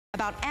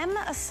about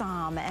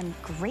Asam and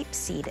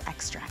grapeseed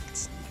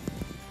extract.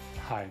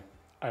 Hi,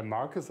 I'm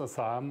Marcus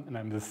Asam and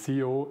I'm the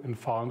CEO and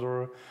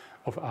founder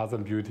of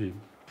Asam Beauty.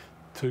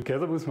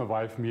 Together with my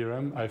wife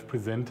Miriam, I've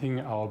presenting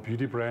our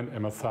beauty brand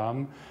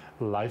Asam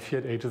live here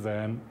at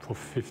HSN for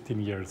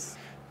 15 years.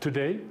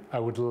 Today, I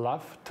would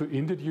love to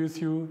introduce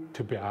you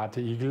to Beate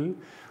Igel,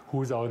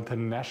 who is our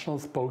international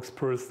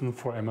spokesperson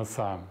for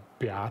Asam.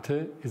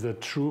 Beate is a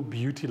true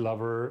beauty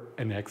lover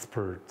and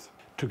expert.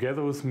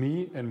 Together with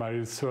me and my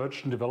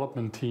research and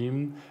development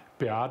team,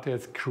 Beate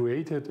has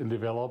created and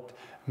developed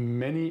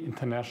many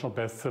international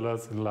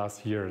bestsellers in the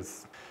last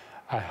years.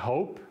 I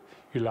hope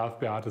you love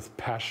Beate's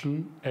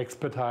passion,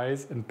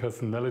 expertise and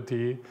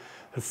personality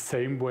the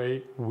same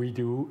way we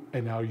do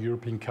in our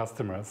European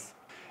customers.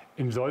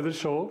 Enjoy the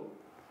show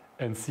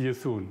and see you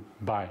soon.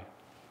 Bye.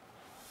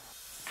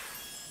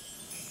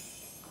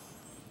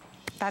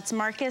 That's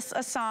Marcus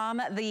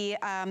Asam, the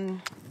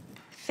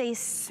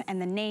face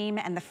and the name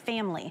and the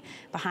family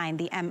behind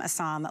the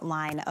Asam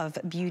line of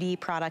beauty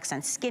products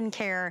and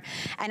skincare.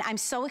 And I'm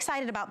so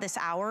excited about this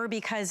hour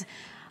because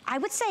I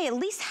would say at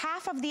least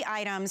half of the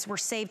items were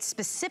saved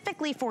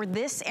specifically for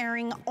this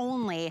airing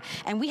only,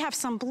 and we have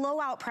some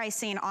blowout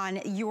pricing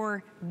on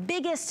your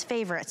biggest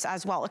favorites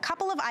as well. A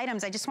couple of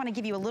items I just want to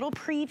give you a little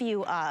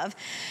preview of.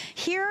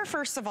 Here,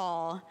 first of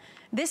all,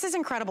 this is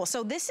incredible.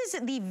 So this is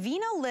the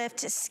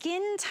VenoLift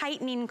Skin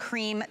Tightening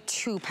Cream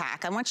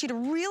 2-pack. I want you to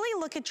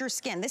really look at your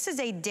skin. This is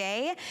a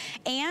day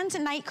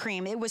and night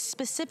cream. It was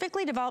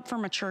specifically developed for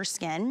mature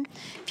skin.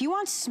 If you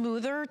want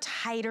smoother,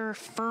 tighter,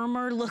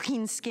 firmer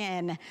looking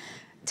skin,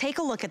 take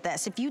a look at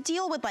this. If you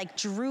deal with like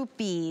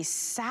droopy,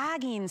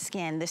 sagging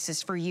skin, this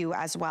is for you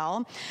as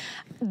well.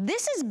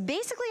 This is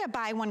basically a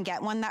buy one, get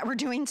one that we're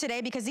doing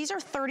today because these are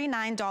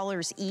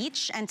 $39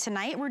 each, and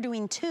tonight we're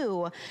doing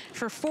two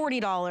for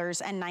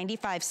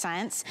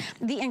 $40.95.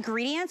 The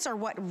ingredients are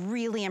what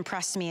really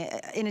impressed me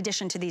in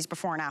addition to these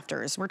before and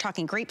afters. We're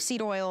talking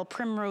grapeseed oil,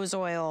 primrose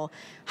oil,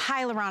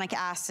 hyaluronic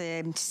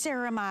acid,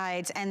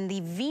 ceramides, and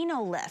the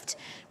VenoLift,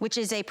 which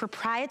is a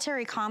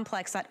proprietary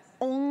complex that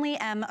only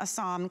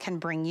Asam can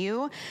bring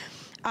you.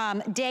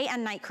 Day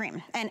and night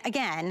cream. And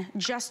again,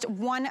 just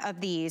one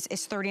of these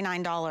is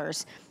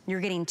 $39. You're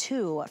getting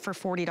two for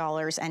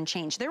 $40 and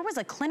change. There was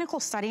a clinical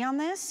study on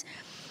this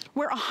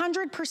where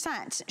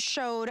 100%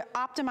 showed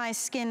optimized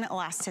skin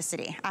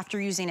elasticity after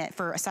using it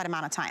for a set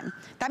amount of time.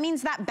 That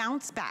means that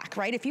bounce back,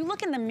 right? If you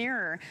look in the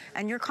mirror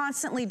and you're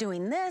constantly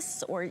doing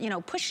this or, you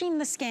know, pushing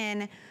the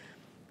skin,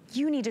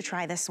 you need to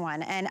try this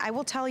one. And I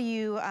will tell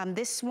you,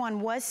 this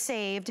one was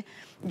saved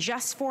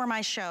just for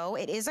my show.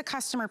 It is a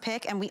customer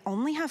pick, and we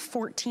only have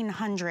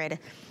 1,400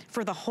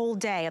 for the whole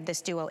day of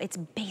this duo. It's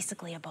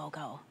basically a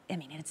BOGO. I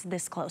mean, it's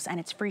this close,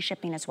 and it's free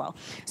shipping as well.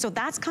 So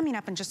that's coming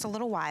up in just a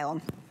little while.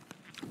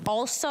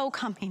 Also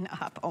coming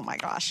up, oh my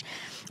gosh,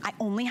 I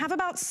only have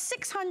about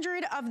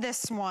 600 of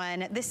this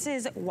one. This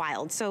is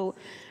wild. So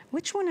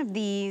which one of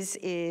these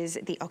is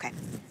the, okay,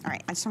 all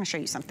right, I just wanna show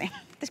you something.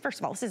 This, first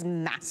of all, this is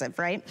massive,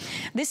 right?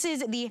 This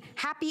is the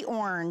Happy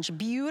Orange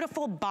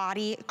Beautiful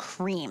Body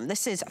Cream.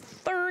 This is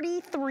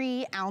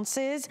 33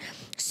 ounces,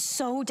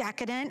 so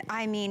decadent.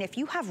 I mean, if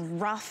you have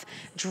rough,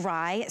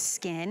 dry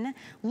skin,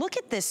 look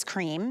at this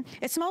cream.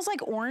 It smells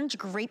like orange,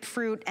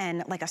 grapefruit,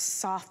 and like a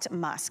soft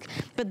musk.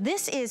 But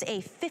this is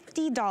a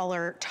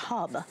 $50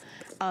 tub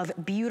of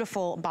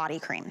beautiful body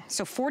cream.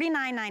 So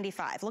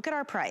 $49.95, look at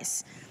our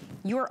price.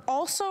 You're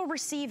also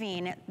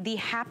receiving the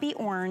Happy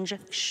Orange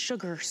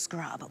Sugar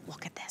Scrub.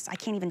 Look at this. I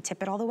can't even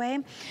tip it all the way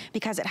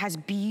because it has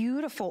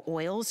beautiful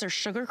oils. There's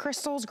sugar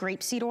crystals,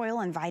 grapeseed oil,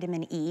 and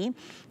vitamin E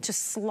to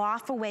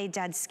slough away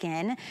dead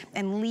skin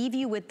and leave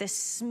you with this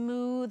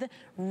smooth,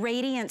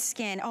 radiant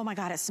skin. Oh my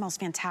God, it smells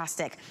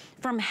fantastic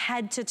from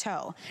head to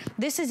toe.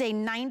 This is a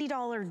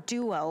 $90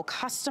 duo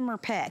customer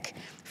pick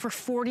for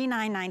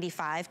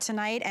 $49.95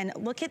 tonight. And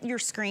look at your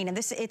screen. And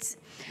this, it's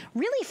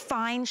really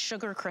fine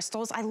sugar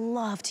crystals. I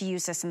love to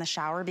use this in the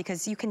shower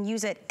because you can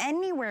use it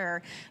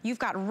anywhere you've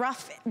got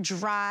rough,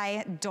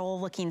 dry,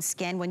 dull looking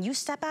skin. When you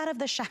step out of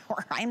the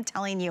shower, I'm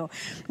telling you,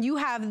 you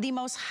have the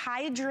most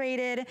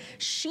hydrated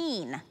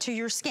sheen to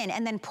your skin.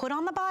 And then put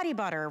on the body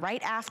butter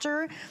right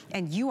after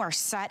and you are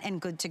set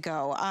and good to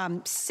go.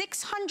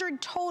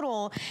 600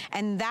 total,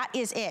 and that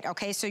is it,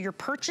 okay? So you're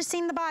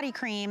purchasing the body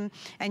cream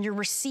and you're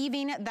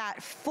receiving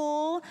that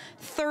full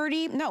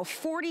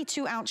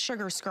 42 ounce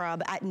sugar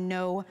scrub at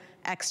no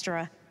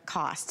extra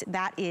cost.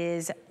 That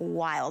is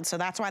wild. So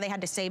that's why they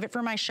had to save it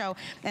for my show.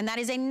 And that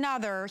is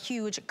another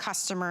huge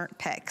customer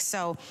pick.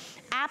 So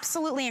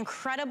absolutely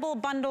incredible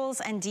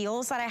bundles and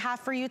deals that I have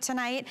for you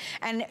tonight.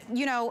 And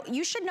you know,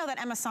 you should know that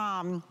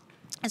Asam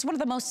It's one of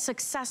the most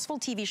successful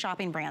TV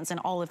shopping brands in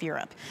all of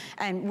Europe.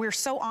 And we're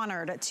so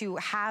honored to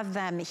have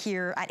them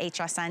here at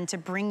HSN to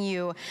bring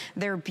you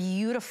their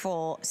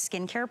beautiful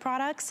skincare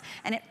products.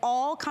 And it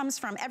all comes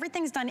from,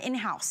 everything's done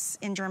in-house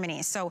in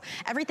Germany. So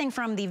everything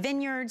from the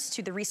vineyards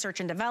to the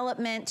research and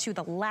development to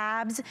the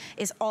labs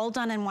is all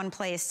done in one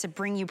place to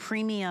bring you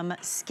premium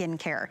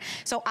skincare.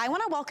 So I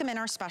wanna welcome in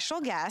our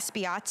special guest,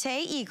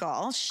 Beate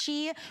Eagle.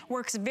 She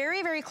works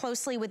very, very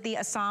closely with the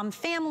Asam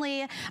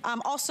family,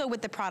 also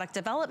with the product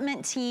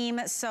development team,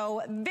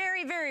 so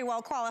very, very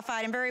well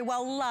qualified and very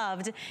well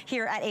loved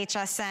here at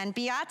HSN.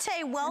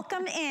 Beate,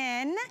 welcome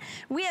in.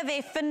 We have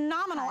a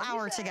phenomenal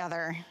hour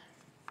together.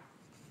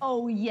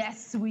 Oh,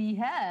 yes, we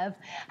have.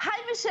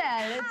 Hi,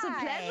 Michelle. It's a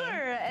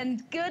pleasure.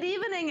 And good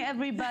evening,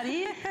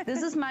 everybody.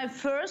 This is my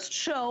first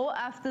show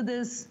after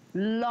this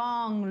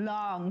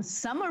long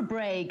summer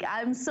break.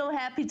 I'm so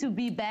happy to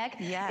be back,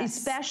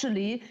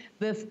 especially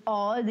with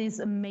all these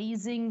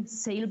amazing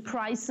sale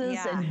prices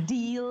and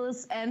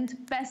deals and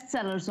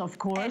bestsellers, of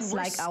course,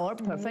 like our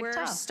Perfect Taunt.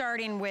 We're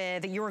starting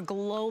with your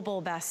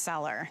global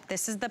bestseller.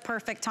 This is the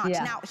Perfect Taunt.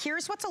 Now,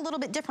 here's what's a little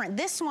bit different.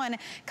 This one,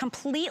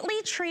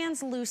 completely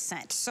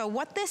translucent. So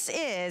what this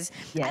is,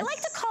 I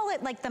like to call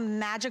it like the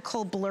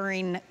magical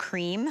blurring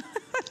cream.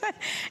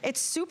 It's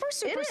super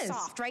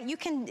soft, right? You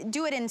can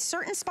do it in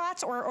certain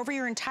spots or over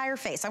your entire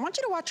face. I want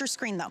you to watch your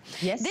screen though.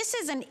 This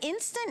is an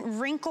instant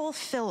wrinkle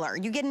filler.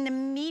 You get an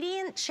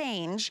immediate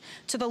change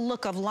to the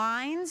look of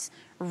lines,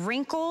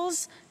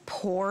 wrinkles,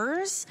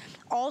 pores,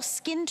 all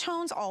skin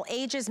tones, all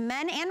ages,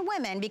 men and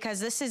women, because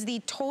this is the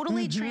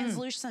totally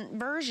translucent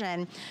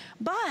version.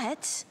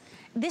 But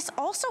this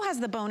also has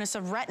the bonus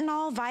of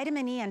retinol,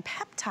 vitamin E, and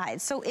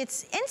peptides. So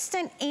it's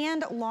instant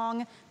and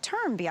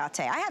long-term, Beate.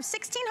 I have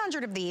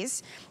 1,600 of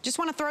these. Just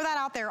want to throw that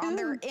out there on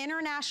their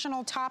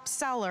international top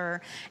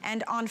seller.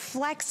 And on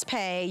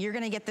FlexPay, you're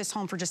going to get this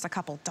home for just a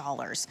couple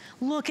dollars.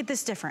 Look at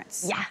this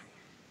difference.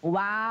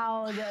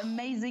 Wow, the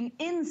amazing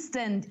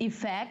instant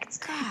effects.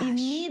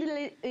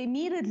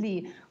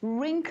 Immediately,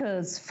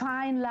 wrinkles,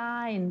 fine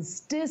lines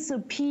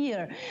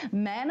disappear.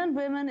 Men and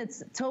women,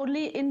 it's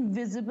totally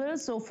invisible.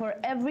 So for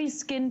every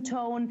skin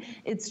tone,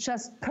 it's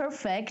just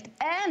perfect.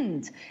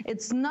 And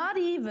it's not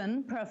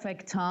even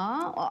Perfect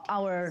Taunt,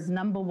 our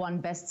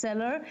 #1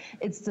 bestseller.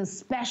 It's the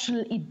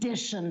special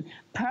edition,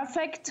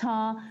 Perfect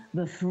Taunt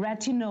with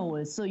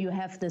retinol. So you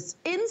have this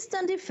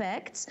instant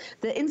effects,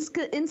 the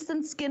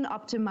instant skin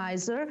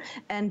optimizer,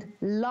 and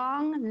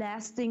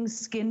long-lasting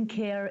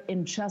skincare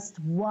in just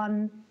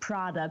one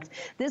product.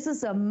 This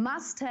is a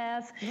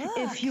must-have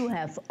if you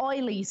have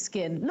oily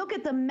skin. Look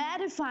at the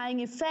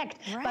mattifying effect,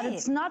 but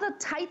it's not a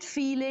tight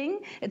feeling.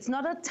 It's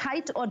not a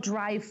tight or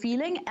dry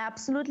feeling,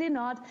 absolutely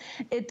not.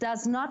 It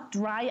does not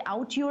dry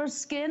out your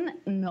skin.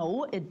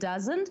 No, it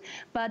doesn't,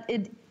 but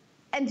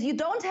and you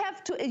don't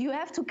have to, you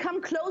have to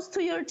come close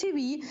to your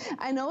TV.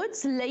 I know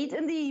it's late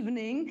in the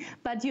evening,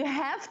 but you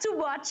have to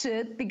watch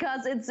it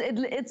because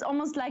it's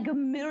almost like a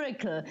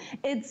miracle.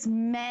 It's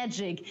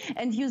magic.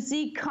 And you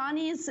see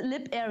Connie's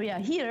lip area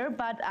here,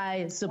 but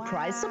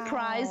surprise,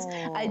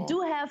 I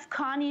do have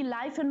Connie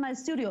live in my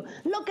studio.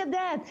 Look at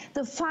that,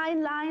 the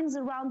fine lines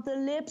around the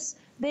lips,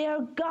 they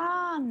are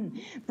gone.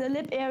 The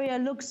lip area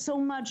looks so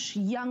much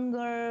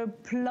younger,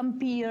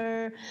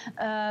 plumpier,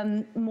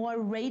 more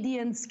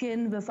radiant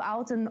skin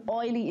without an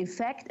oily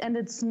effect, and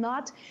it's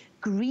not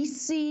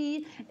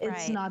greasy,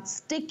 it's not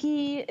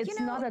sticky, it's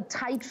not a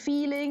tight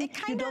feeling.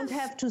 You don't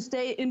have to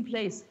stay in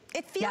place.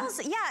 It feels,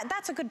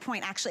 that's a good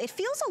point, actually. It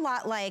feels a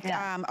lot like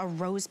a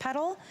rose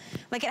petal.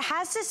 Like it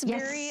has this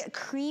very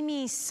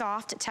creamy,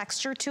 soft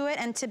texture to it.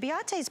 And to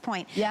Beate's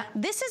point,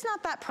 this is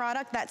not that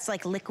product that's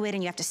like liquid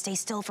and you have to stay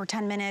still for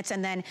 10 minutes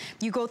and then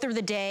you go through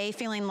the day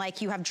feeling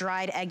like you have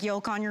dried egg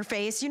yolk on your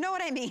face. You know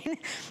what I mean?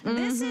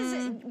 This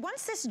is,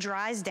 once this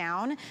dries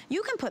down,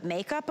 you can put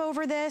makeup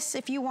over this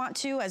if you want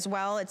to as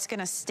well. It's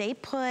gonna stay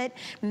put.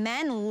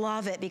 Men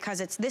love it because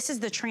this is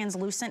the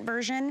translucent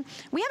version.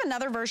 We have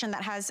another version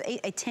that has a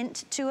tint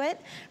to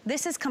it.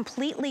 This is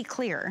completely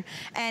clear.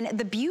 And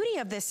the beauty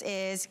of this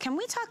is, can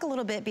we talk a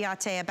little bit,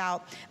 Beate,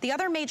 about the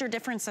other major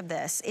difference of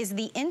this is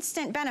the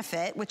instant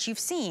benefit, which you've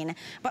seen,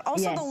 but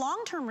also the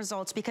long-term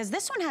results, because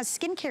this one has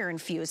skincare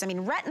infused. I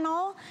mean,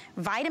 retinol,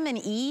 vitamin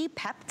E,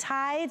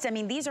 peptides. I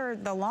mean, these are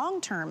the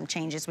long-term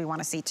changes we want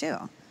to see too.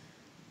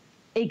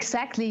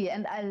 Exactly,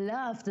 and I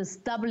love this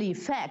double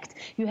effect.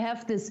 You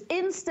have this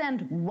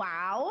instant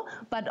wow,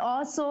 but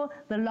also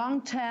the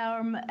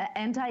long-term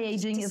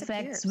anti-aging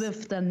effects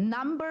with the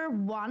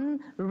 #1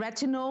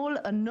 retinol,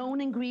 a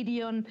known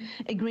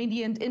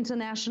ingredient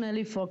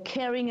internationally for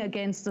caring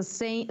against the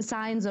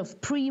signs of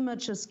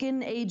premature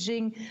skin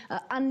aging,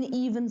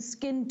 uneven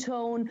skin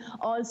tone,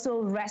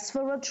 also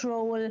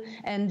resveratrol,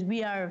 and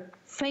we are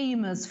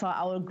famous for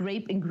our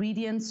grape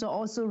ingredients. So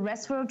also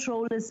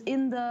resveratrol is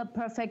in the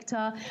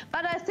Perfecta.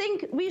 But I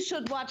think we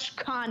should watch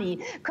Connie.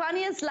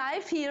 Connie is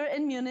live here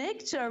in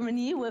Munich,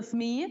 Germany with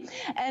me,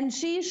 and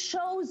she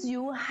shows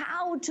you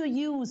how to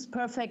use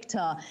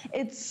Perfecta.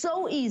 It's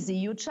so easy.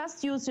 You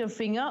just use your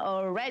finger.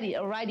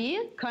 Already.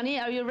 Connie,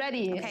 are you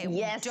ready? Okay,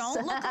 yes.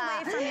 Don't look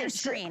away from your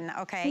screen,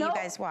 okay? No, you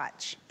guys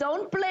watch.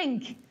 Don't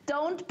blink.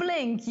 Don't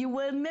blink, you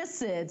will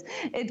miss it.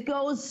 It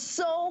goes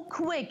so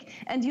quick,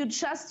 and you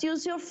just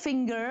use your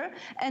finger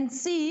and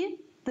see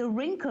the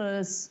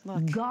wrinkles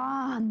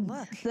gone.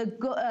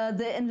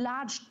 The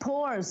enlarged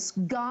pores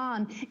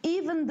gone.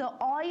 Even the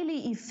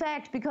oily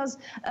effect, because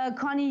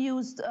Connie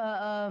used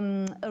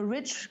a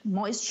rich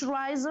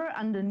moisturizer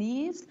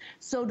underneath,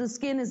 so the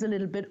skin is a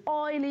little bit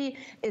oily.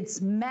 It's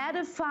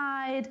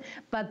mattified,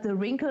 but the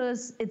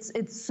wrinkles,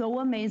 it's so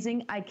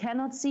amazing. I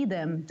cannot see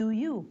them. Do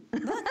you?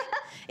 Look,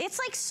 it's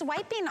like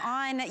swiping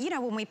on, you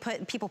know, when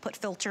people put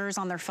filters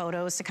on their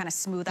photos to kind of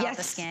smooth out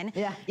the skin.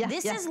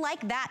 This is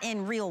like that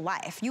in real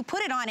life. You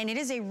put it on and it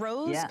is a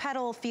rose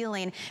petal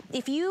feeling.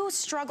 If you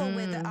struggle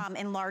with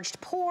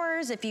enlarged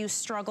pores, if you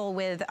struggle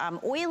with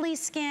oily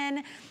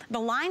skin, the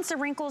lines, the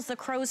wrinkles, the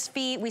crow's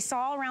feet, we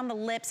saw around the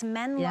lips,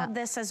 men love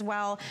this as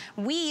well.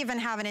 We even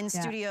have an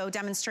in-studio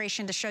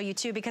demonstration to show you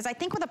too, because I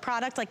think with a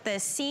product like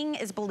this, seeing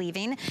is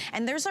believing,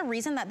 and there's a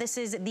reason that this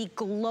is the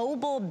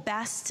global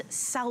best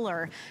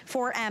seller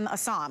for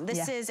Asam.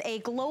 This is a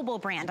global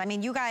brand. I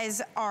mean, you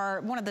guys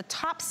are one of the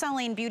top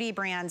selling beauty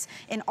brands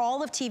in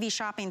all of TV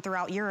shopping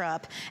throughout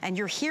Europe, and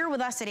you're here with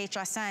us at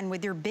HSN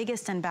with your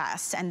biggest and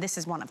best, and this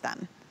is one of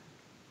them.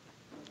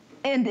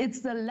 And it's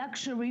the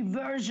luxury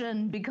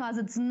version, because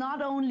it's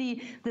not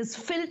only this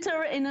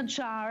filter in a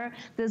jar,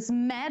 this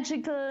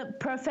magical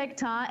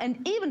Perfecta,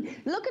 and even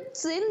look at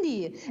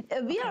Cindy.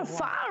 We are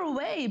far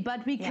away,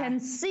 but we can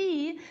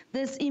see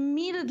this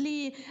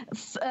immediately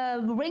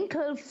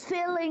wrinkle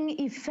filling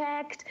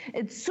effect.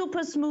 It's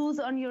super smooth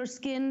on your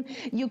skin.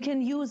 You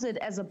can use it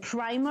as a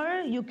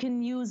primer. You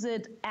can use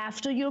it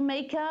after your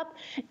makeup.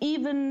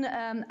 Even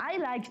I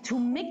like to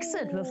mix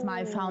it with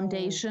my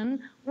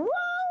foundation. Whoa!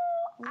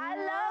 I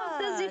love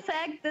this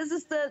effect. This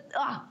is the,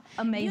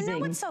 amazing. You know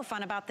what's so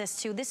fun about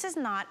this too? This is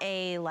not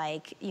a,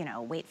 like, you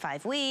know, wait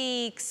 5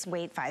 weeks,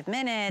 wait 5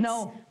 minutes.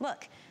 No.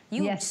 Look.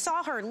 You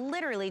saw her,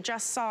 literally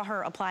just saw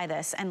her apply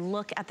this, and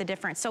look at the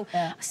difference. So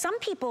some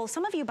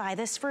of you buy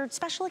this for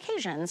special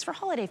occasions, for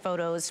holiday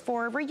photos,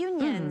 for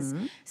reunions.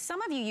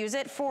 Some of you use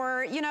it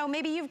for, you know,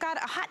 maybe you've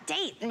got a hot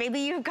date, maybe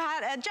you've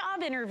got a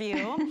job interview.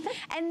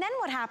 And then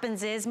what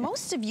happens is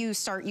most of you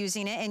start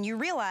using it and you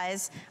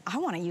realize, I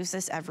want to use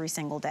this every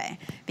single day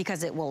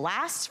because it will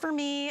last for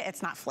me.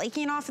 It's not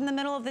flaking off in the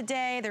middle of the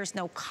day. There's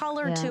no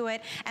color to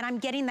it. And I'm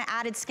getting the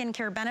added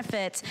skincare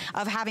benefits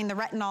of having the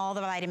retinol,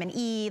 the vitamin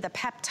E, the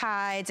peptides.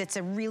 It's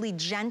a really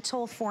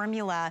gentle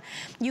formula.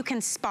 You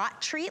can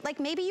spot treat, like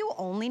maybe you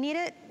only need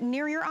it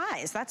near your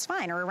eyes. That's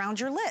fine, or around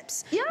your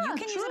lips. You can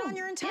use it on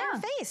your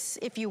entire face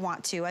if you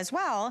want to as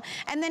well.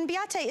 And then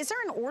Beate, is there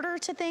an order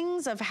to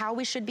things of how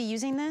we should be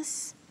using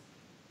this?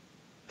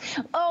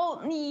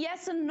 Oh,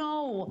 yes and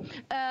no.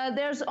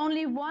 There's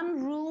only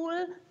one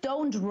rule: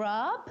 don't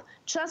rub.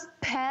 Just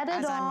pat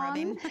it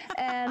on.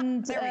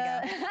 And there we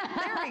go.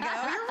 There we go.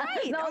 You're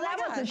right. No, that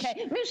was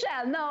okay.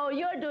 Michelle, no,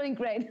 you're doing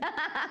great.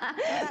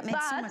 That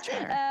makes so much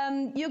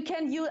better. You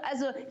can use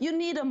you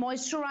need a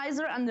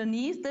moisturizer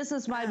underneath. This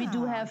is why we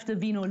do have the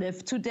Vino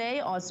Lift today,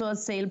 also a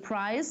sale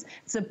price.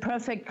 It's a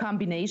perfect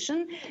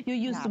combination. You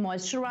use the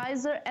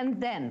moisturizer,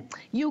 and then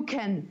you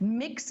can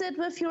mix it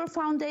with your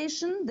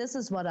foundation. This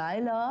is what I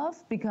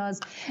love, because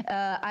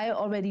I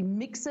already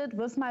mix it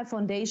with my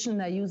foundation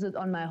and I use it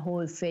on my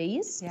whole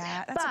face.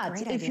 That's a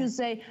great idea. If you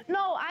say,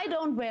 no, I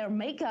don't wear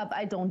makeup,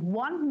 I don't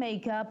want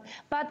makeup,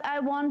 but I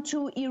want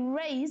to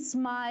erase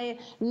my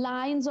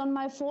lines on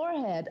my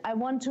forehead, I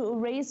want to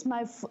erase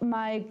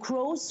my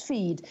crow's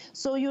feet.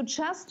 So you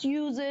just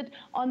use it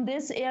on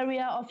this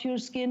area of your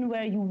skin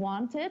where you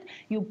want it.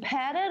 You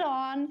pat it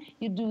on,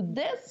 you do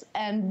this,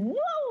 and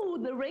whoa,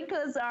 the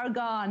wrinkles are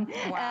gone.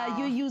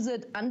 You use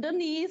it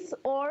underneath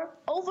or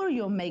over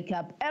your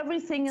makeup.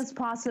 Everything is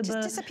possible. It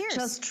just disappears.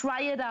 Just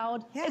try it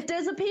out. It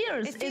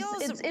disappears.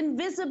 It's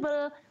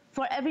invisible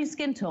for every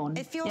skin tone.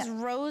 It feels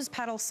rose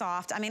petal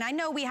soft. I mean, I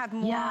know we have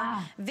more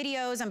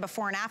videos and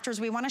before and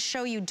afters. We want to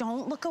show you,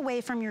 don't look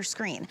away from your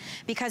screen,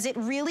 because it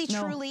really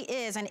truly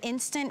is an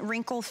instant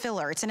wrinkle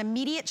filler. It's an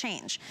immediate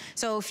change.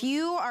 So if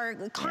you are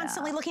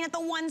constantly looking at the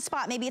one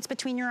spot, maybe it's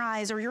between your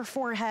eyes or your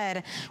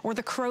forehead or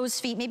the crow's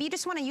feet, maybe you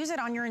just want to use it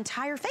on your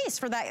entire face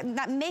for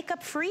that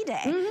makeup-free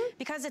day,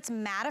 because it's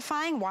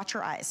mattifying. Watch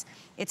your eyes.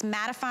 It's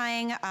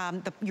mattifying.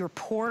 Your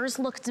pores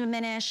look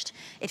diminished.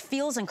 It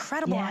feels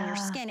incredible on your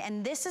skin.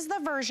 And this is the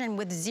version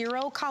with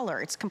 0 color.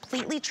 It's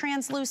completely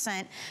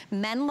translucent.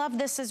 Men love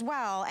this as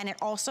well. And it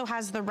also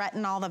has the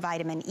retinol, the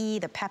vitamin E,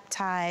 the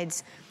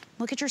peptides.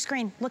 Look at your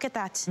screen. Look at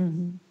that.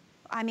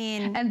 I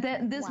mean, and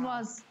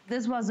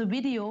this was a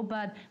video,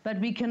 but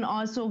we can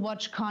also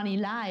watch Connie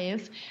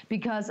live,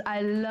 because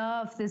I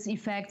love these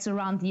effects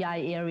around the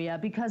eye area,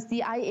 because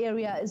the eye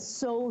area is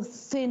so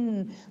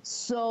thin,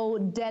 so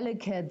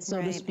delicate,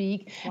 so to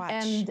speak,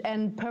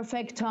 and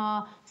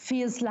Perfecta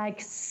feels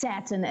like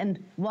satin.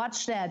 And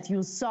watch that,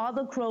 you saw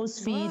the crow's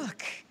feet.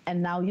 Look.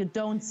 And now you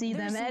don't see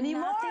them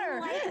anymore.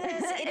 Nothing like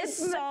this. It is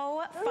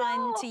so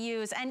fun to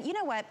use. And you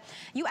know what?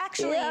 You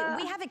actually,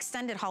 we have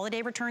extended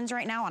holiday returns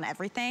right now on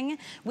everything,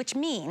 which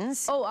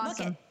means,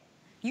 awesome. Look,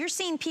 you're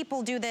seeing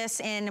people do this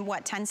in,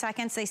 what, 10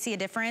 seconds? They see a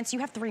difference. You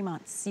have 3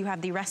 months. You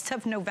have the rest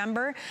of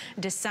November,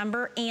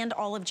 December, and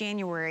all of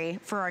January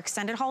for our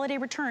extended holiday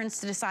returns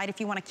to decide if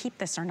you want to keep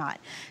this or not.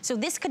 So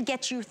this could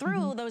get you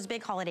through those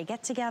big holiday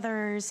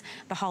get-togethers,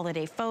 the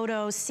holiday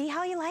photos. See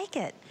how you like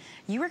it.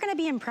 You are going to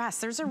be impressed.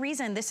 There's a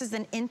reason this is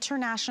an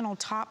international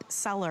top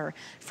seller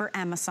for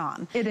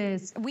Asam. It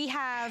is. We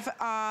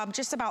have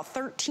just about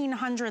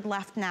 1,300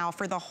 left now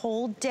for the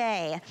whole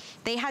day.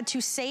 They had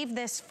to save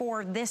this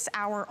for this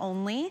hour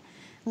only.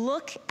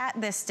 Look at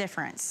this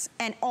difference.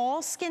 And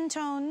all skin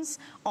tones,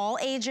 all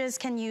ages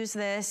can use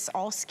this,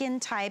 all skin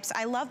types.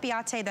 I love,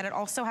 Beate, that it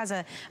also has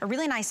a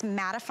really nice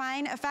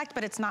mattifying effect,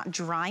 but it's not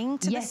drying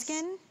to the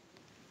skin.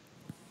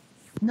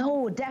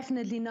 No,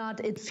 definitely not.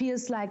 It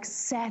feels like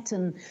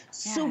satin,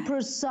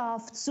 super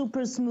soft,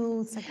 super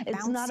smooth.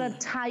 It's not a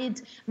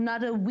tight,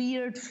 not a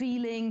weird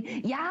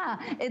feeling. Yeah,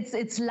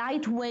 it's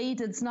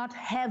lightweight. It's not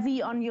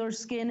heavy on your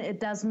skin. It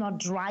does not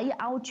dry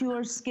out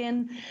your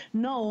skin.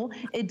 No,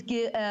 it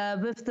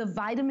with the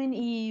vitamin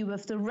E,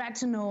 with the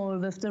retinol,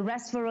 with the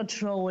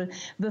resveratrol,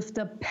 with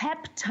the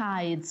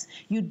peptides,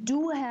 you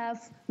do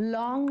have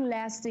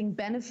long-lasting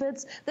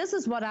benefits. This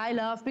is what I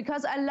love,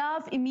 because I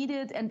love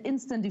immediate and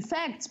instant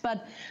effects,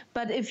 but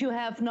if you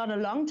have not a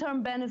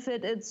long-term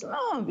benefit, it's,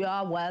 oh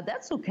yeah, well,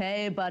 that's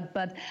okay, but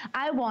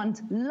I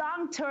want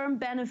long-term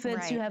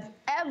benefits. You have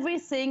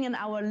everything in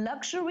our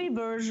luxury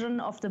version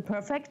of the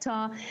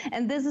Perfecta,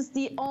 and this is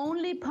the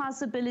only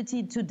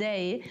possibility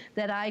today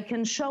that I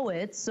can show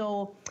it.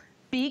 So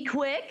be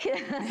quick.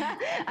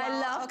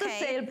 I love the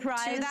sale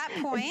price. To that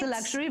point, it's the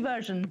luxury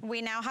version.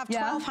 We now have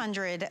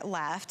 1,200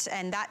 left,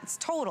 and that's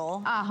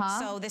total.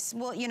 So this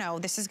will, you know,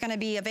 this is going to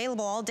be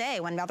available all day.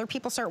 When other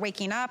people start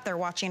waking up, they're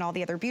watching all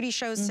the other beauty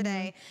shows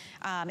today.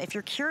 If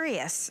you're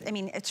curious, I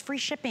mean, it's free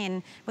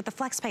shipping with the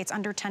FlexPay. It's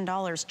under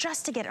 $10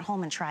 just to get it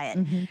home and try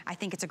it. I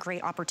think it's a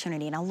great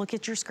opportunity. Now look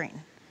at your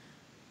screen.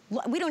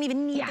 We don't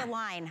even need the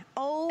line.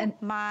 Oh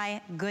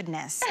my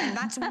goodness. And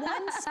that's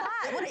one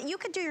spot. You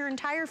could do your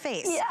entire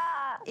face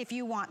if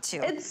you want to.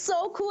 It's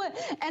so cool.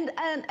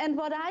 And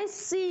what I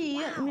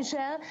see,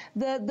 Michelle,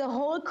 the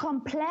whole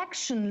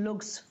complexion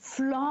looks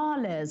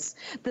flawless.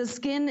 The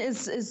skin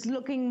is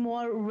looking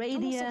more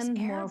radiant,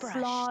 more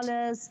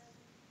flawless.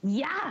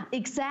 Yeah,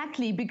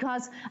 exactly,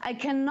 because I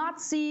cannot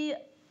see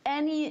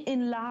any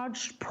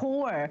enlarged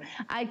pore.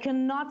 I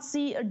cannot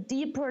see a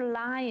deeper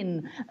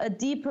line, a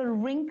deeper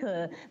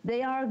wrinkle.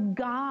 They are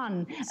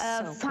gone.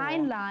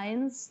 Fine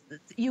lines,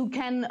 you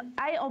can,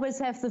 I always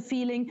have the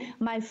feeling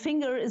my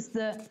finger is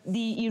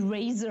the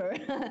eraser,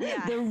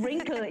 the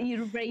wrinkle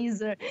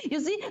eraser. You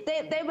see,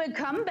 they will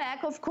come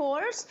back, of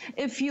course,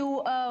 if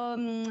you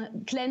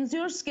cleanse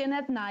your skin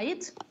at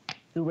night.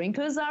 The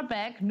wrinkles are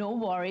back, no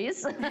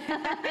worries.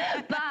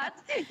 But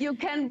you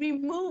can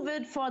remove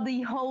it for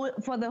the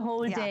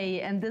whole day,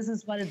 and this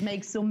is what it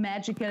makes so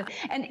magical.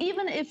 And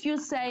even if you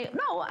say,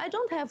 no, I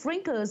don't have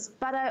wrinkles,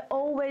 but I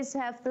always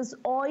have this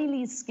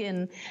oily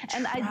skin,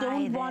 and I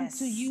don't want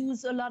to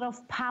use a lot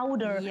of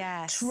powder.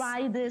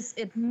 Try this.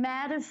 It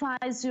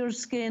mattifies your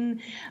skin,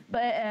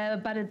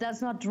 but it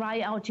does not dry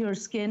out your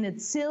skin.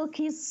 It's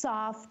silky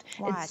soft.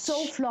 It's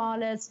so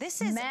flawless.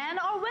 This is men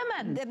or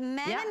women. The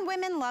men and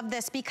women love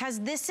this,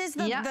 because this is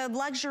the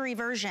luxury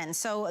version.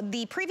 So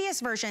the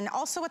previous version,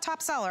 also a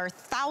top seller,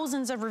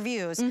 thousands of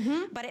reviews,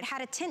 but it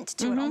had a tint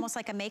to it, almost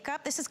like a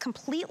makeup. This is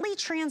completely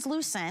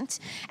translucent.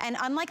 And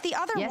unlike the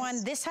other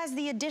one, this has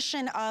the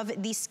addition of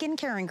the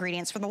skincare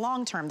ingredients for the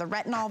long term, the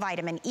retinol,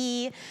 vitamin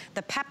E,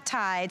 the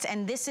peptides,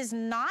 and this is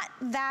not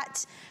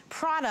that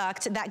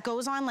product that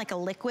goes on like a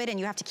liquid and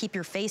you have to keep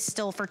your face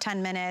still for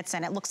 10 minutes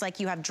and it looks like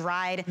you have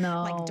dried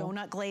like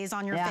donut glaze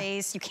on your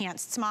face. You can't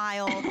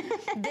smile.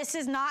 This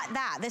is not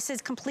that. This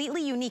is completely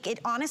unique. It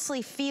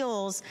honestly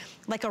feels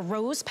like a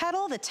rose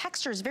petal. The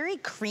texture is very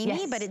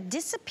creamy, but it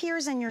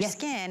disappears in your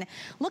skin.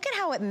 Look at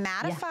how it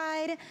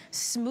mattified,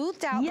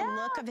 smoothed out the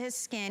look of his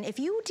skin. If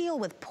you deal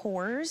with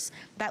pores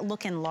that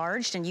look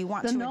enlarged and you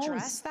want to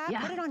address that,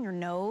 put it on your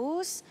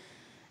nose.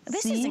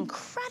 This is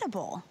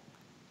incredible.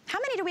 How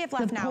many do we have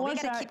left now? We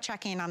gotta keep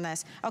checking on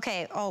this.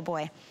 Okay, oh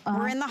boy.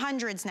 We're in the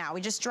hundreds now.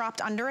 We just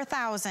dropped under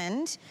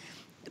 1,000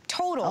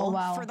 total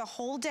for the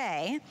whole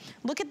day.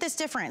 Look at this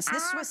difference.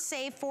 This was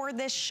saved for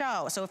this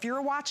show. So if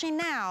you're watching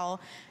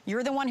now,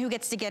 you're the one who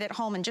gets to get it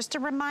home. And just a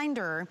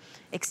reminder,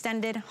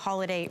 extended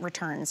holiday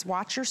returns.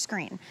 Watch your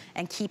screen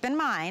and keep in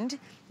mind,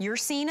 you're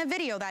seeing a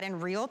video that in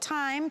real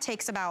time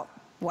takes about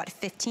what,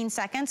 15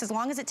 seconds? As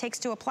long as it takes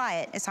to apply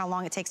it is how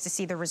long it takes to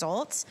see the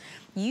results.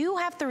 You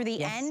have through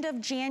the end of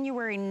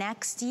January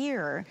next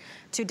year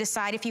to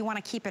decide if you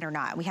want to keep it or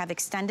not. We have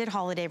extended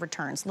holiday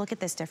returns. Look at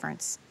this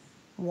difference.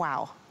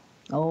 Wow.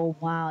 Oh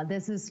wow!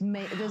 This is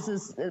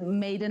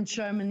made in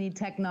Germany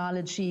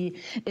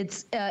technology.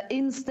 It's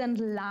instant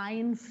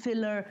line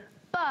filler,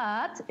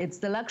 but it's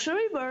the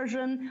luxury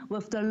version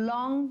with the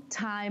long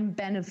time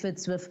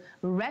benefits with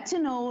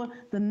retinol,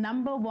 the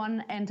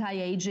 #1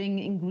 anti-aging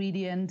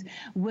ingredient,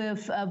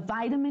 with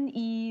vitamin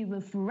E,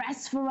 with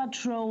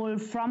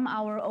resveratrol from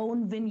our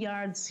own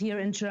vineyards here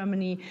in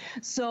Germany.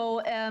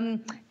 So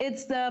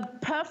it's the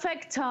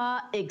perfect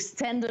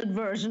extended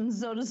version,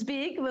 so to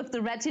speak, with the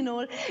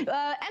retinol.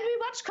 And we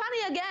watch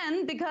Connie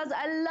again because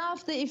I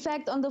love the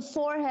effect on the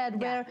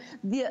forehead where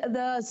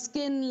the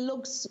skin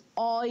looks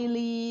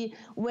oily,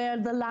 where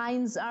the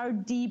lines are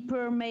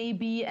deeper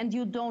maybe, and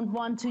you don't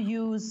want to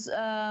use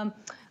a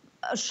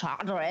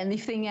shot or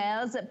anything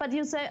else, but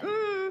you say,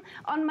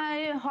 on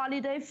my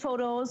holiday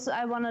photos,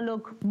 I want to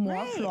look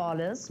more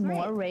flawless,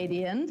 more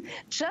radiant.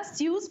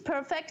 Just use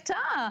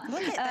Perfecta.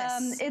 Look at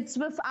this. It's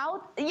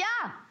without,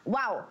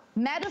 wow,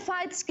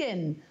 mattified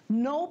skin,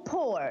 no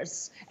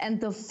pores, and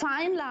the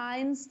fine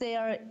lines, they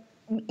are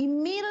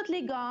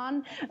immediately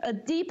gone. A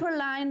deeper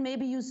line,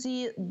 maybe you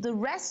see the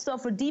rest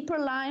of a deeper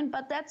line,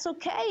 but that's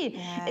okay.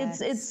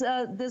 It's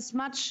this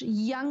much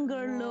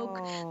younger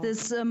look,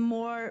 this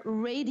more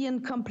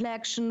radiant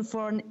complexion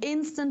for an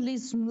instantly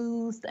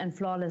smooth and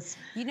flawless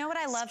You know what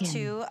I love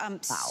too?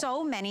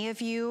 So many of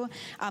you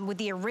with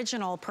the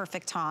original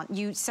Perfecta,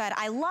 you said,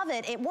 I love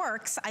it, it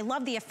works, I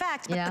love the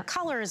effect, but the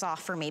color is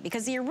off for me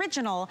because the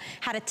original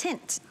had a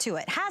tint to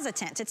it, has a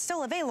tint, it's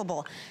still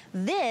available.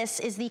 This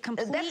is the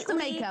completely... That's the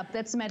makeup.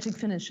 That's magic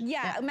finish.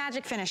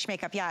 Magic finish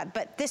makeup,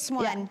 but this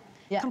one,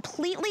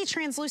 completely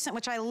translucent,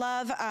 which I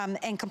love,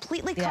 and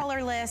completely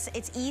colorless.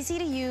 It's easy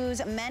to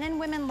use. Men and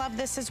women love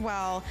this as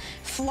well.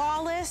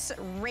 Flawless,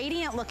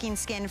 radiant looking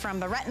skin from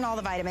the retinol,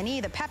 the vitamin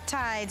E, the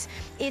peptides.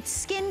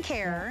 It's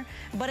skincare,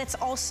 but it's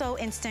also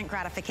instant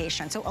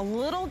gratification. So a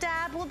little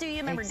dab will do you.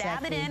 Remember,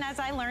 dab it in, as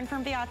I learned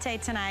from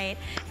Beate tonight.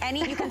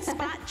 You can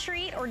spot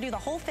treat or do the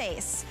whole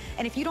face.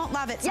 And if you don't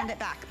love it, send it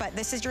back. But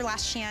this is your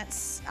last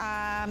chance.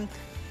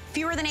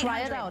 Fewer than 800. Try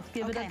it out.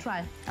 Give it a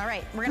try. All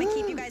right. We're going to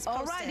keep you guys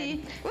posted.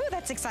 Alrighty. Ooh,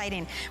 that's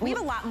exciting. We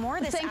have a lot more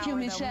this hour. Thank you,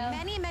 Michelle.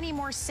 Many, many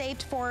more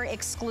saved for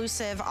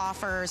exclusive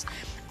offers.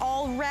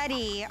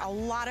 Already, a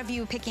lot of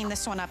you picking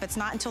this one up. It's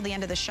not until the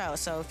end of the show,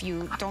 so if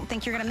you don't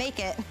think you're going to make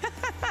it,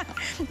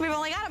 we've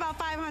only got about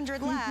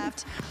 500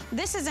 left.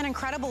 This is an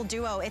incredible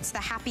duo. It's the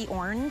Happy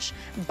Orange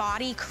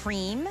Body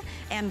Cream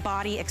and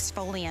Body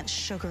Exfoliant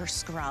Sugar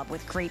Scrub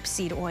with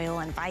grapeseed oil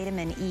and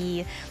vitamin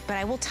E. But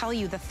I will tell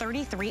you, the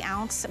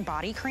 33-ounce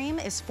body cream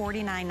is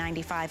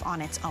 $49.95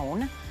 on its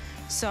own.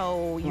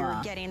 So you're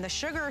getting the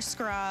sugar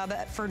scrub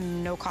for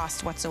no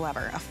cost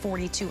whatsoever, a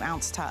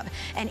 42-ounce tub.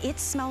 And it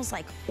smells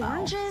like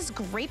oranges,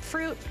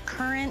 grapefruit,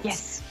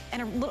 currants,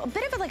 and a little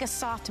bit of like a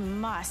soft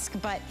musk.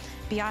 But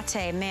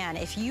Beate, man,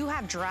 if you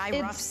have dry,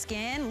 rough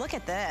skin, look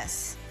at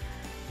this.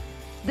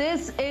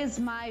 This is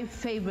my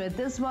favorite.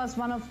 This was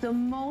one of the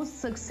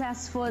most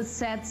successful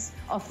sets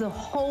of the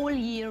whole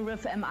year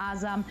with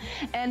Asam.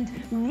 And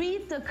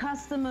read the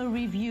customer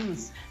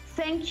reviews.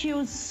 Thank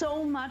you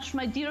so much,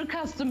 my dear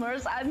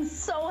customers. I'm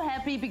so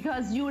happy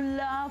because you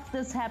love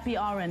this Happy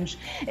Orange.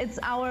 It's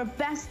our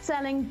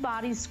best-selling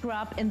body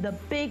scrub in the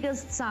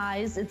biggest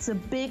size. It's a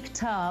big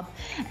tub,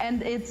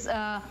 and it's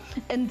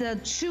in the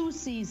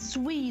juicy,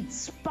 sweet,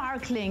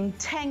 sparkling,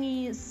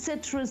 tangy,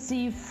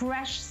 citrusy,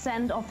 fresh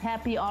scent of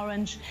Happy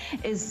Orange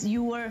is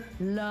your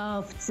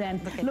loved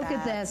scent. Look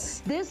at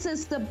this. This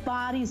is the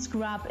body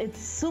scrub. It's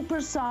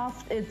super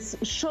soft. It's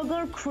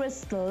sugar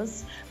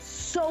crystals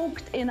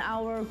soaked in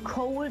our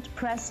cold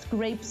pressed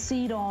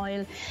grapeseed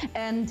oil,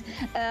 and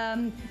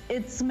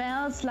it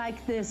smells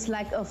like this,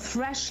 like a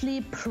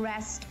freshly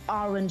pressed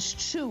orange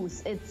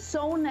juice. It's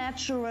so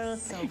natural,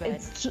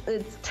 it's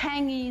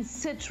tangy,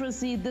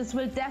 citrusy. This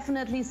will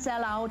definitely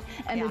sell out,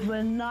 and it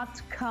will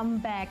not come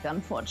back,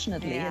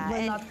 unfortunately. It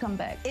will not come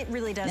back. It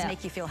really does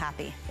make you feel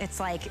happy. It's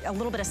like a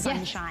little bit of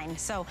sunshine.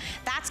 So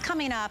that's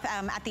coming up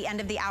at the end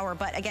of the hour,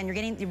 but again,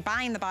 you're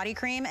buying the body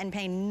cream and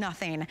paying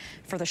nothing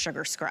for the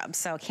sugar scrub.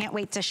 So can't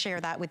wait to share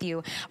that with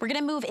you. We're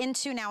gonna move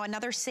into now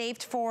another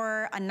saved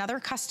for another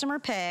customer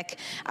pick.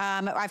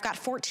 I've got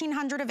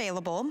 1,400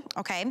 available,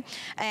 okay?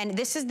 And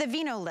this is the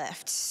Vino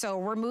Lift. So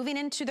we're moving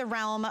into the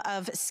realm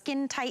of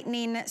skin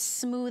tightening,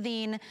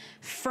 smoothing,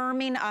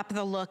 firming up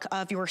the look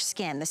of your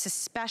skin. This is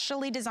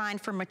specially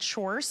designed for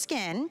mature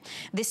skin.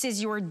 This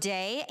is your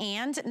day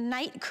and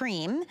night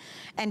cream,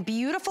 and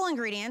beautiful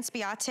ingredients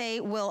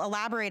Beate will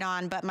elaborate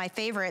on, but my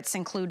favorites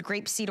include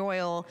grapeseed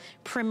oil,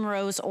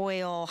 primrose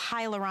oil,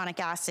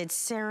 hyaluronic acid,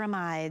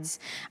 ceramides.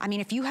 I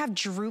mean, if you have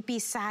droopy,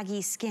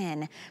 saggy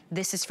skin,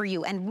 this is for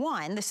you.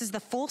 And this is the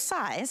full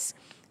size,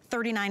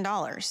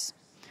 $39.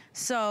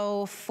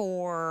 So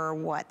for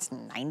what,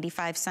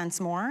 95 cents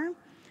more?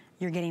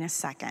 you're getting a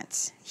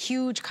second.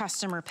 Huge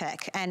customer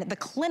pick. And the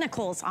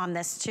clinicals on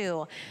this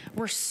too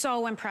were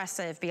so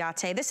impressive,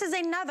 Beate. This is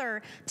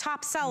another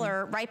top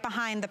seller right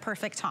behind the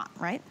Perfect Taunt,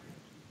 right?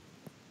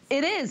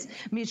 It is.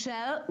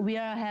 Michelle, we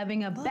are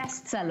having a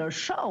bestseller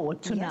show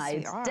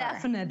tonight. Yes, we are.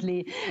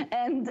 Definitely.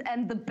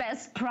 And the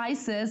best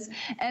prices.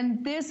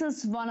 And this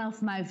is one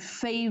of my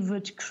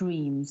favorite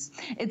creams.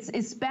 It's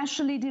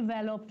especially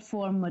developed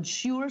for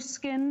mature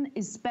skin,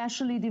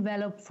 especially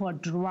developed for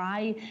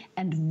dry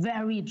and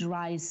very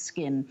dry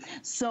skin.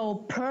 So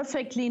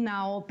perfectly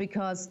now,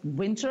 because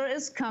winter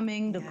is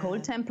coming, the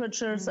cold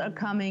temperatures are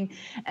coming,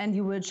 and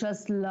you will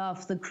just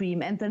love the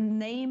cream. And the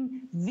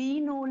name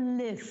Vino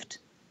Lift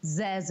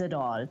says it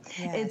all.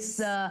 Yes.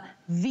 It's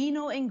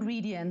vino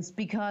ingredients,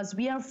 because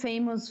we are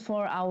famous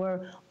for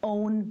our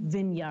own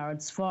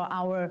vineyards, for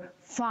our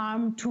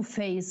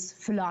farm-to-face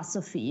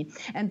philosophy.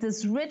 And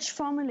this rich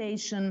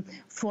formulation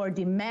for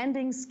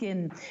demanding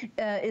skin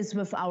is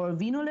with our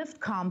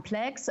VinoLift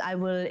complex. I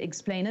will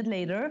explain it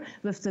later,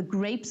 with the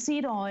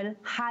grapeseed oil,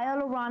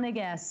 hyaluronic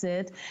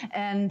acid,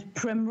 and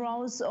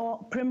primrose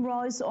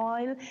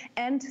oil,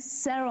 and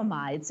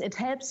ceramides. It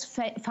helps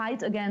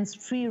fight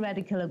against free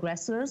radical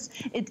aggressors.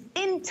 It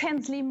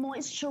intensely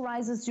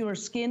moisturizes your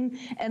skin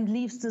and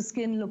leaves the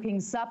skin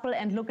looking supple.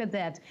 And look at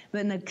that.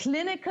 In a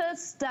clinical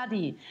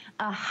study,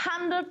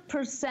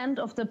 100%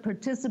 of the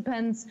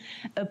participants'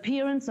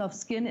 appearance of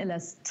skin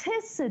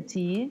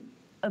elasticity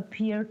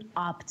appeared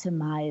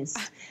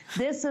optimized.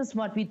 This is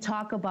what we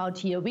talk about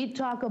here. We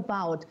talk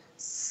about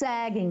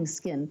sagging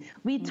skin.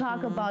 We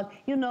talk about,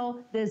 you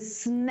know, the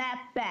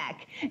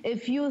snapback.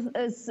 If you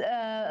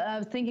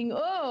are thinking,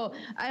 oh,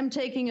 I'm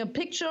taking a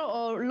picture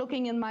or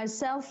looking in my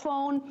cell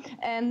phone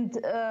and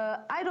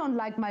I don't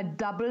like my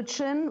double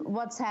chin,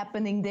 what's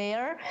happening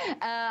there?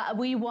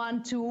 We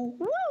want to,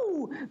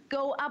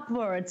 go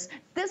upwards.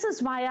 This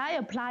is why I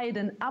applied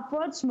an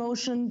upwards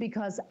motion,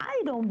 because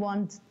I don't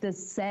want the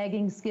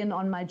sagging skin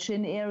on my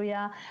chin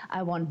area.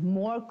 I want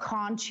more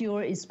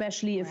contour,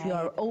 especially if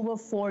you're over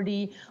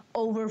 40,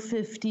 over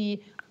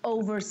 50,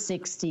 over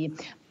 60.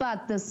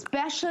 But the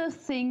special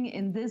thing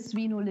in this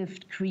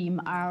VinoLift cream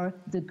are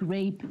the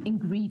grape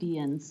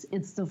ingredients.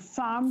 It's the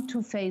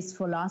farm-to-face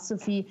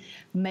philosophy,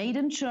 made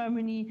in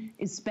Germany,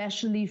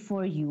 especially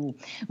for you.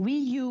 We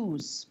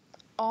use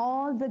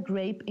all the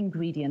grape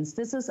ingredients.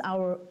 This is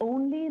our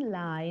only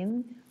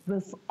line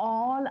with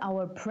all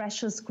our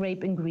precious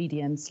grape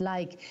ingredients.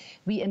 Like,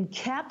 we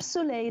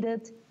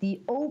encapsulated the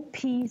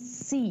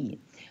OPC.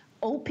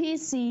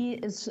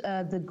 OPC is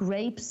the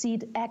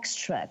grapeseed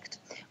extract.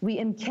 We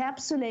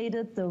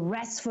encapsulated the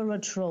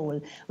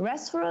resveratrol.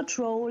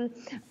 Resveratrol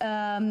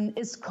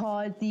is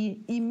called the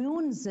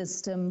immune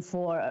system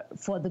for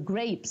the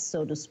grapes,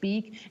 so to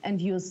speak,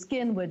 and your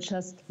skin will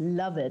just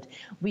love it.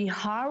 We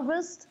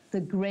harvest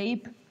the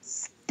grape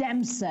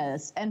stem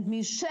cells. And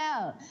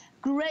Michelle,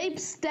 grape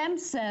stem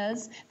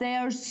cells, they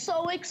are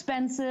so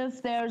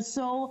expensive. They're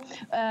so,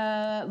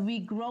 we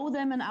grow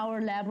them in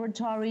our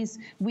laboratories.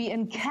 We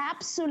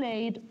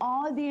encapsulate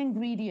all the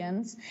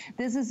ingredients.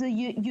 This is a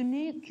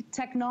unique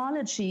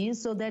technology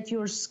so that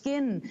your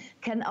skin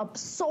can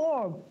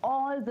absorb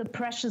all the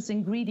precious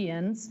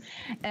ingredients.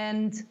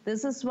 And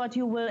this is what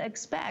you will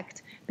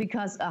expect,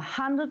 because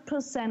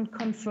 100%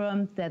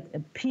 confirmed that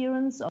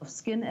appearance of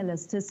skin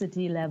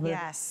elasticity level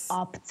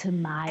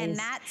optimized. And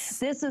that's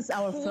this is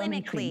our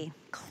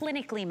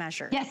clinically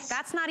measured. Yes.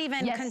 That's not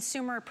even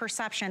consumer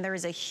perception. There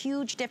is a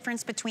huge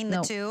difference between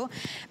the two.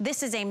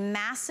 This is a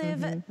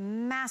massive,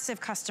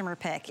 massive customer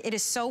pick. It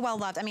is so well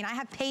loved. I mean, I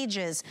have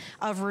pages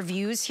of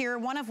reviews here,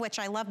 one of which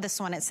I love this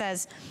one. It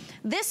says,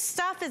 this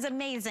stuff is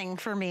amazing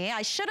for me.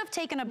 I should have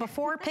taken a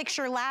before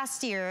picture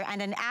last year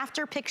and an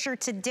after picture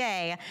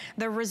today.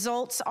 The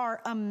results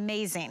are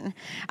amazing.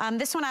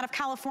 This one out of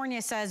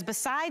California says,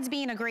 besides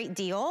being a great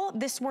deal,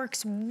 this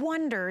works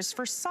wonders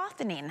for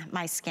softening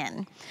my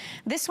skin.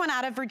 This one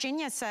out of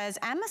Virginia says,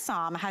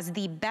 Asam has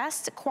the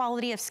best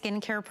quality of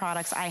skincare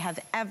products I have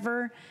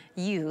ever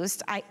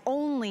used. I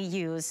only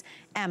use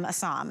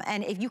Asam.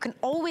 And if you can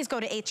always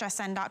go to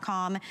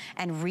hsn.com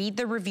and read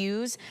the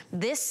reviews.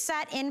 This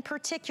set in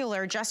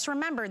particular, just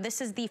remember,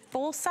 this is the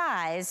full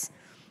size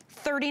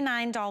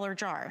 $39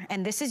 jar.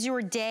 And this is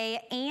your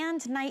day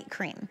and night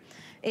cream.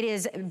 It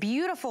is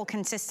beautiful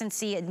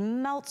consistency. It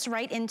melts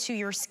right into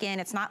your skin.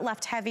 It's not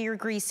left heavy or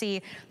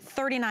greasy.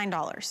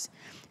 $39.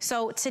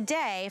 So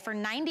today, for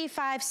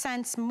 95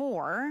 cents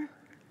more,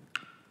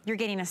 you're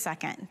getting a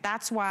second.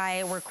 That's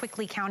why we're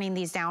quickly counting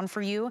these down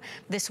for you.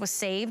 This was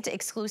saved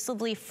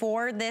exclusively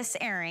for this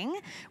airing.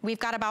 We've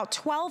got about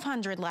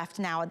 1,200 left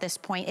now at this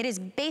point. It is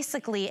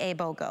basically a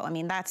BOGO. I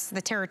mean, that's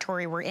the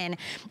territory we're in.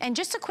 And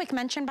just a quick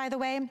mention, by the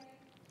way,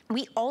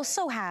 we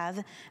also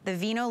have the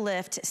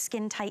VinoLift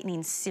Skin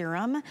Tightening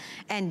Serum.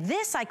 And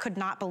this I could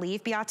not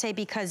believe, Beate,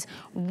 because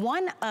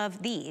one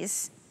of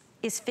these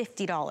is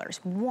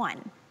 $50.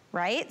 One,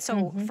 right?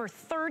 So for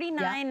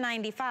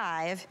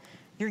 $39.95,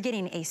 you're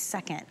getting a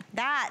second.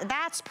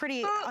 That's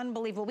pretty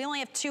unbelievable. We only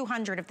have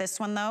 200 of this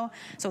one though,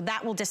 so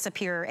that will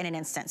disappear in an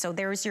instant. So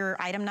there's your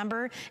item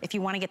number if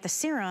you want to get the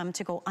serum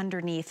to go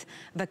underneath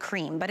the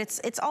cream. But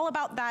it's all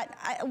about that.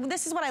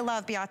 This is what I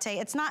love, Beate.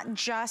 It's not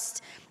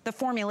just the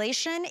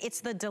formulation,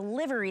 it's the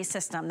delivery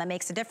system that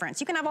makes a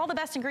difference. You can have all the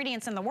best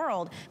ingredients in the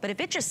world, but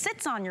if it just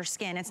sits on your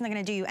skin, it's not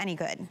gonna do you any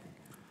good.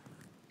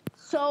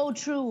 So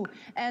true,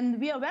 and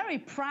we are very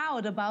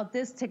proud about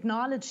this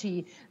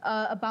technology,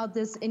 about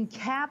this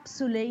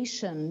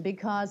encapsulation,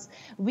 because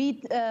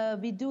we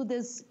do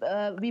this.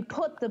 We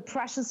put the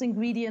precious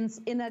ingredients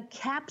in a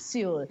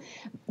capsule,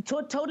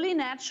 totally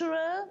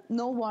natural,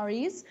 no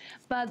worries.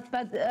 But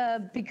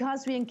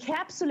because we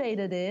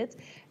encapsulated it,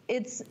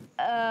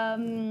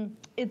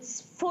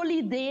 it's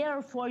fully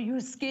there for your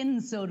skin,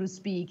 so to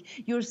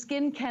speak. Your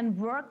skin can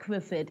work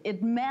with it.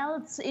 It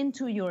melts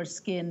into your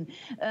skin.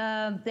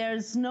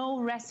 There's no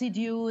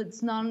residue.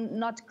 It's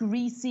not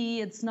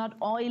greasy. It's not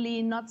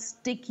oily, not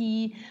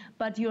sticky,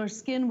 but your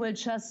skin will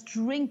just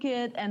drink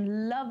it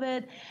and love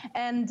it.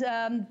 And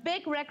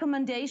big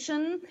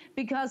recommendation,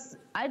 because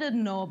I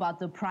didn't know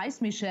about the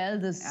price, Michelle,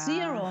 the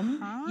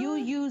serum you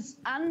use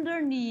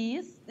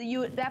underneath,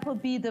 that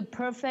would be the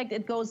perfect,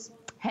 it goes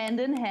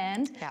hand in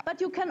hand. Yep. But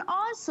you can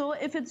also,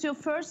 if it's your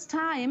first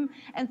time,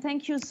 and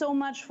thank you so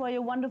much for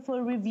your wonderful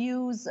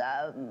reviews.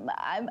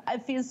 I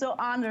feel so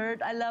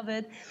honored. I love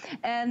it.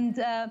 And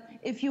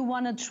if you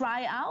want to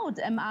try out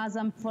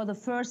Asam for the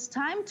first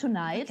time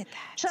tonight,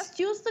 just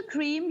use the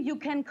cream. You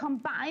can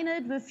combine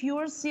it with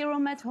your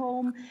serum at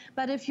home.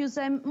 But if you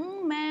say,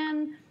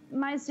 man,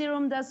 my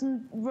serum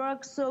doesn't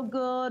work so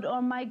good,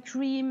 or my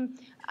cream,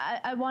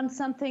 I want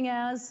something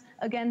else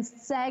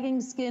against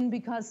sagging skin,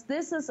 because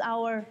this is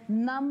our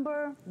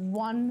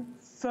 #1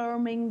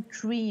 firming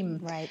cream.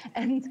 Right.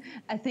 And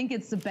I think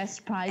it's the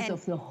best price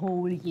of the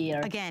whole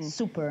year. Again,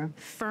 super.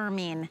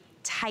 Firming,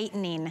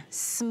 tightening,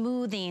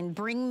 smoothing,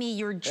 bring me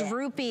your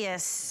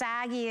droopiest,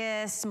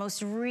 saggiest,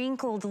 most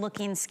wrinkled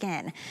looking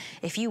skin.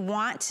 If you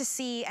want to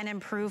see an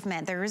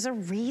improvement, there is a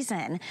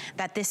reason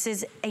that this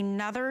is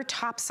another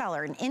top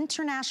seller, an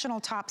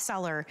international top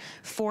seller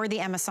for the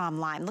Asam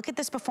line. Look at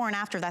this before and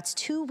after, that's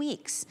 2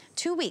 weeks.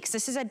 2 weeks,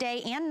 this is a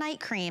day and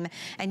night cream,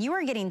 and you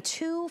are getting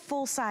 2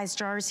 full-size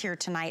jars here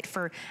tonight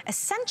for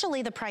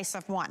essentially the price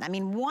of one. I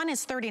mean, one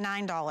is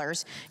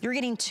 $39, you're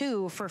getting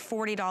 2 for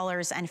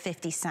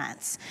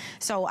 $40.50.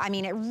 So, I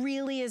mean, it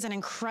really is an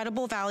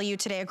incredible value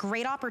today, a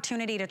great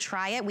opportunity to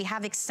try it. We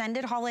have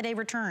extended holiday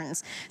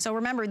returns. So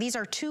remember, these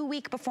are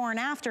 2-week before and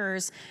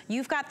afters.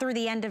 You've got through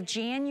the end of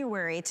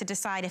January to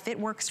decide if it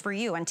works for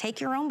you, and take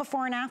your own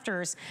before and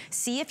afters.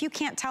 See if you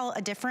can't tell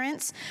a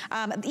difference.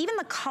 Even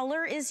the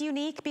color is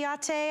unique,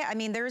 Beate. I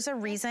mean, there's a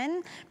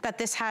reason that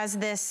this has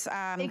this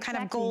kind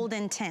of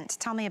golden tint.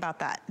 Tell me about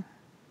that.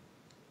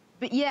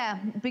 But yeah,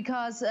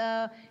 because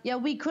yeah,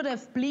 we could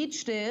have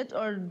bleached it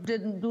or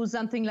didn't do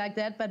something like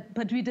that,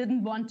 but we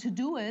didn't want to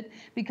do it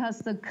because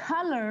the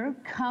color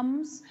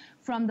comes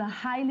from the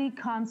highly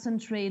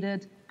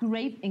concentrated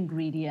grape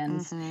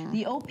ingredients.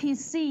 The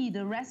OPC,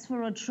 the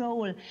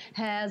resveratrol,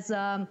 has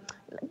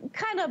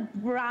kind of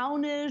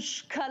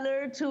brownish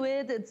color to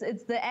it.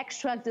 It's the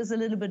extract is a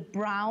little bit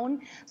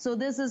brown. So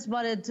this is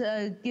what it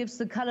gives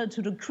the color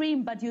to the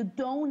cream, but you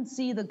don't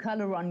see the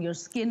color on your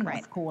skin,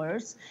 of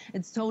course.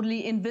 It's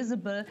totally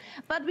invisible.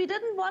 But we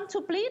didn't want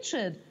to bleach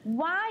it.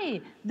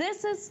 Why?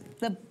 This is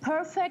the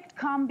perfect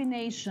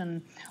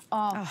combination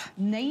of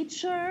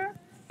nature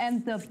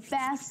and the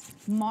best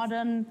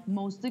modern,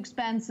 most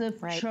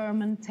expensive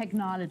German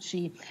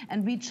technology.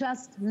 And we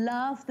just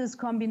love this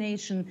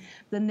combination.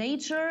 The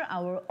nature,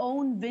 our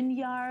own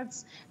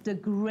vineyards, the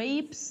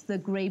grapes, the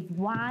grape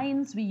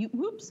wines, we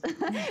use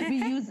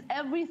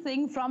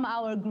everything from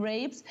our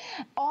grapes.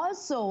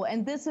 Also,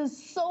 and this is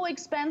so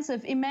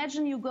expensive,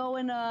 imagine you go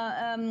in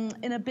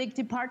a big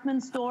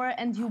department store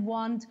and you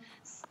want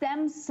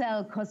stem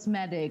cell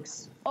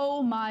cosmetics.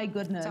 Oh my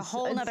goodness. It's a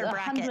whole nother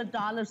bracket.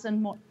 $100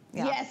 and more.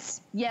 Yeah.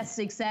 Yes, yes,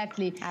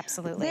 exactly.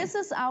 Absolutely. This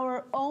is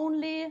our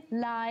only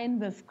line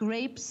with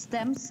grape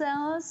stem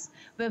cells,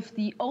 with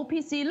the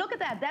OPC. Look at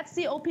that, that's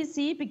the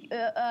OPC.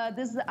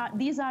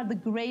 These are the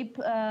grape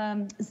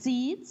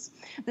seeds.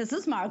 This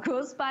is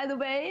Marcus, by the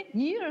way,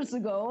 years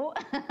ago.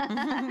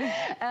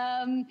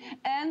 And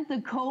the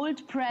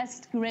cold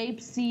pressed grape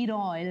seed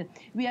oil.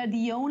 We are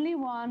the only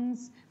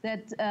ones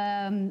that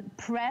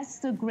press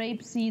the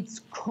grape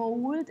seeds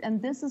cold, and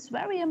this is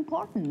very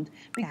important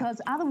because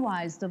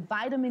otherwise the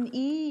vitamin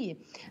E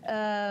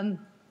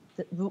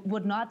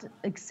would not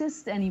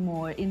exist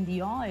anymore in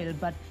the oil,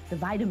 but the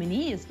vitamin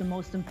E is the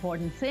most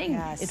important thing.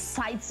 It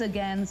fights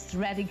against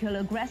radical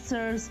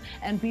aggressors,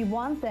 and we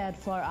want that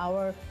for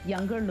our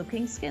younger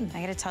looking skin.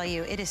 I gotta tell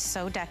you, it is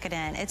so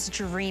decadent. It's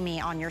dreamy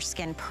on your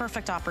skin.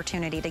 Perfect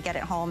opportunity to get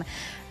it home.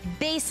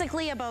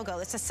 Basically a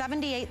BOGO. It's a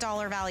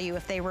 $78 value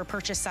if they were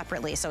purchased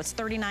separately. So it's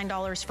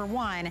 $39 for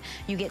one.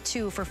 You get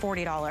 2 for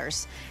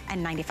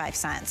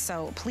 $40.95.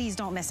 So please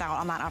don't miss out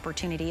on that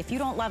opportunity. If you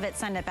don't love it,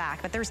 send it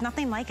back. But there's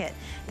nothing like it.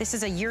 This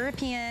This is a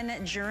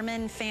European,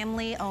 German,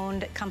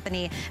 family-owned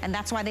company, and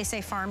that's why they say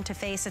farm to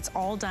face. It's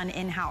all done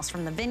in-house,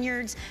 from the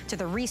vineyards to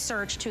the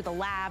research to the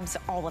labs,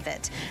 all of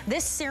it.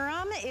 This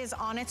serum is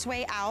on its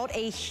way out,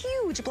 a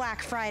huge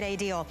Black Friday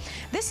deal.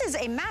 This is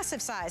a massive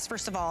size,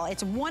 first of all.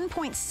 It's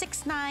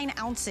 1.69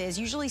 ounces.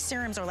 Usually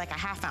serums are like a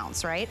half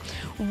ounce, right?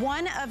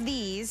 One of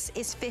these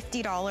is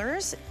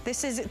 $50.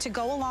 This is to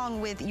go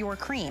along with your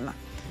cream.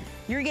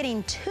 You're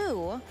getting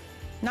two,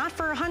 not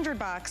for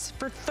 $100,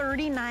 for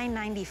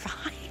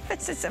 $39.95.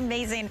 This is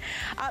amazing.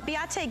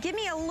 Beate, give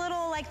me a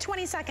little, like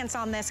 20 seconds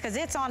on this, because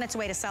it's on its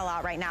way to sell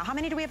out right now. How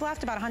many do we have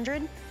left? About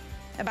 100?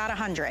 About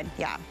 100,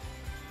 yeah.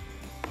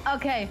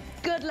 Okay,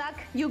 good luck,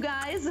 you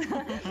guys.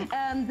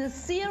 The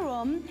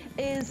serum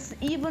is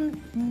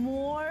even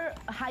more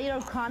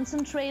higher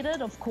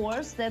concentrated, of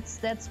course.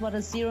 That's what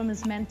a serum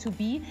is meant to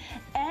be.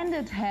 And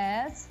it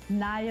has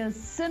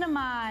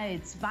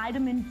niacinamides,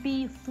 vitamin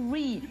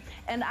B3.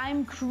 And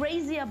I'm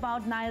crazy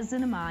about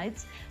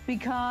niacinamides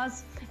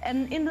because,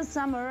 and in the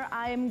summer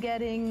I'm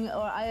getting,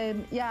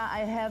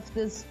 I have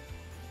this,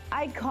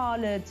 I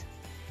call it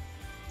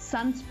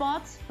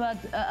sunspots, but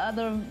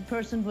other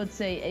person would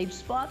say age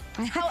spot.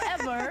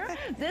 However,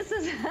 this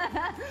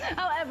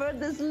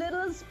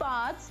little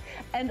spots,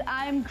 and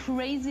I'm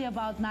crazy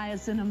about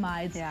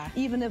niacinamides. Yeah.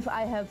 Even if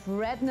I have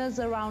redness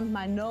around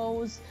my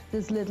nose,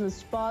 these little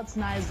spots,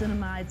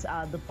 niacinamides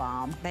are the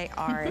bomb. They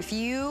are. If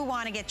you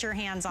want to get your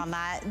hands on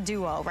that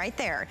duo right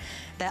there,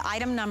 the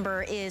item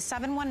number is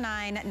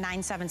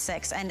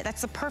 719976, and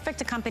that's the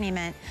perfect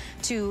accompaniment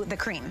to the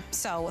cream.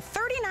 So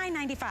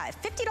 $39.95,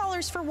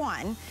 $50 for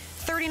one,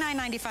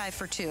 $39.95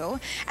 for two.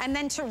 And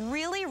then to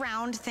really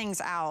round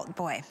things out,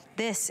 boy,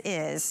 this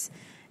is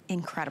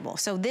incredible.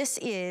 So this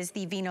is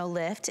the Vino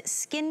Lift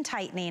Skin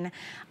Tightening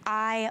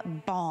Eye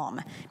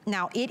Balm.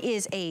 Now, it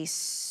is a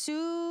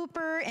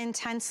super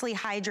intensely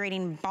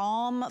hydrating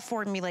balm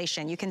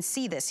formulation. You can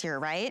see this here,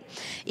 right?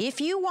 If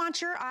you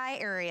want your eye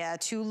area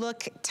to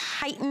look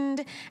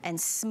tightened and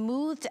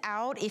smoothed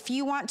out, if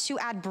you want to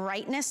add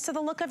brightness to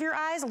the look of your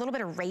eyes, a little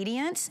bit of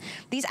radiance,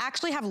 these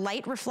actually have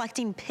light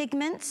reflecting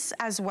pigments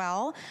as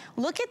well.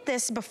 Look at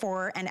this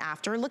before and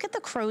after. Look at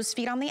the crow's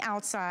feet on the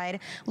outside.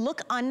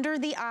 Look under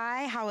the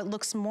eye, how it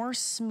looks more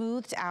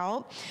smoothed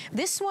out.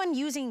 This one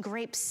using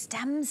grape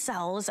stem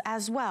cells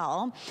as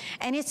well,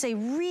 and it's a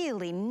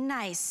really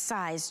nice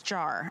sized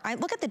jar.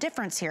 Look at the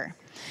difference here.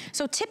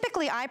 So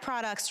typically eye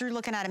products, you're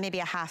looking at maybe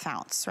a half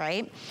ounce,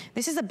 right?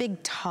 This is a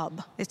big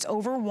tub. It's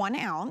over 1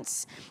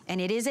 ounce,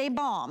 and it is a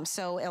balm,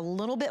 so a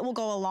little bit will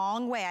go a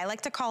long way. I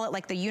like to call it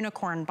like the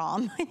unicorn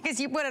balm, because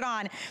you put it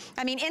on,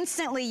 I mean,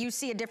 instantly you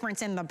see a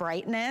difference in the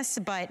brightness,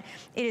 but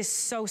it is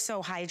so,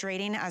 so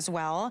hydrating as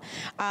well.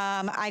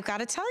 I've got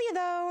to tell you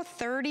though,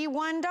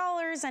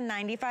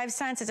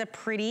 $31.95 is a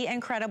pretty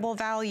incredible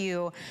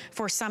value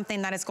for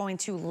something that is going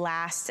to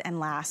last and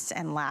last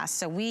and last.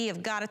 So we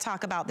have got to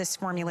talk about this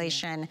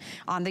formulation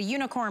on the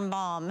unicorn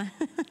balm.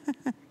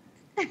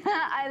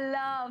 I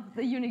love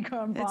the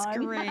unicorn balm. It's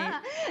great.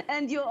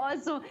 And you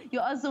also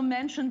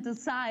mentioned the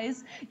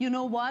size. You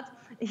know what?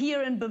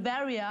 Here in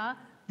Bavaria,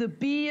 the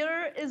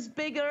beer is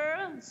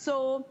bigger,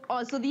 so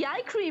also the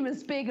eye cream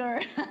is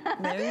bigger.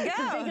 There you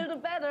go. The bigger the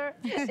better.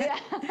 Yeah.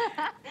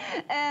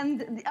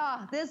 And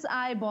this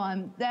eye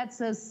balm,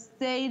 that's a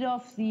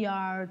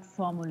state-of-the-art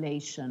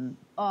formulation.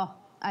 Oh,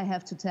 I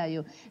have to tell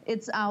you,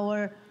 it's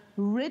our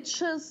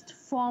richest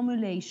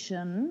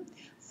formulation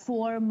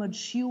for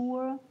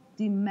mature,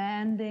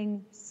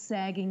 demanding,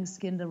 sagging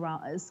skin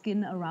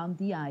around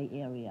the eye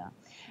area.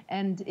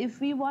 And if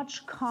we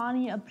watch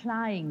Connie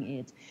applying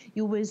it,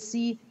 you will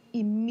see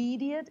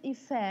immediate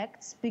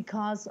effects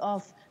because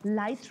of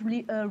light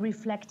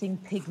reflecting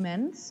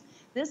pigments.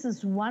 This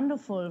is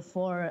wonderful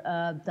for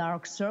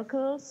dark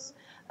circles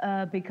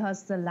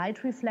because the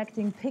light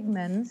reflecting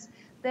pigments,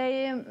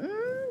 they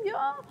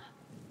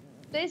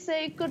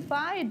say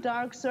goodbye,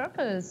 dark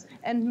circles,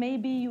 and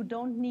maybe you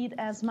don't need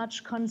as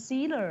much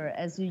concealer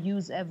as you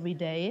use every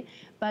day,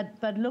 but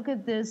look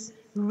at this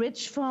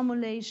rich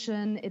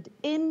formulation. It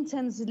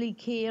intensely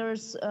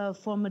cares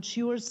for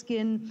mature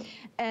skin,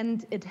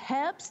 and it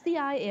helps the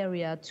eye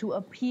area to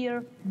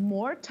appear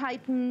more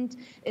tightened.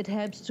 It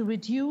helps to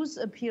reduce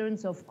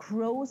appearance of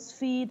crow's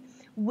feet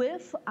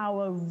with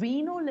our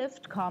Vino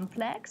Lift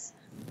complex.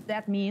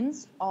 That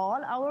means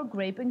all our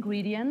grape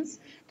ingredients,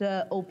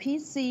 the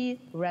OPC,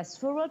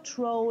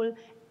 resveratrol,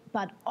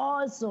 but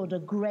also the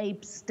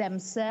grape stem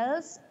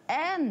cells.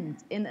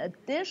 And in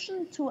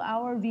addition to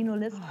our Vino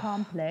Lift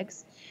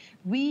complex,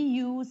 we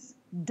use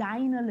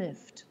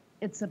Dynalift.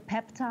 It's a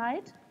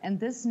peptide, and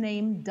this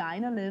name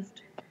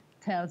Dynalift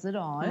tells it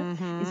all,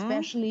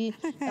 especially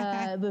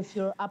with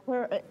your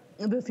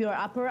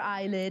upper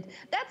eyelid.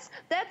 That's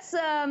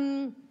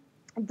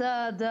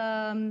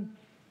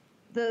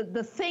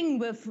the thing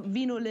with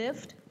Vino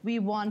Lift. We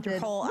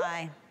wanted whole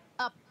eye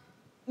up.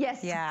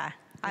 Yes. Yeah.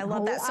 I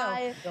love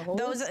that. So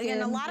those,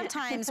 and a lot of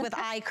times with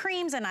eye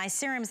creams and eye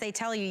serums, they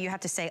tell you have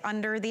to stay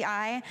under the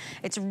eye.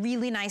 It's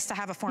really nice to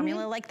have a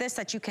formula like this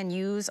that you can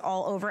use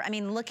all over. I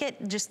mean, look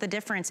at just the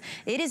difference.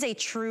 It is a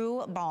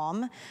true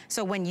balm.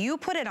 So when you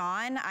put it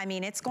on, I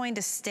mean, it's going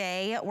to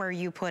stay where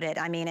you put it.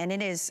 I mean, and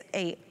it is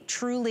a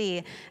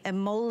truly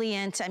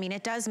emollient. I mean,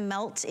 it does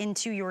melt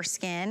into your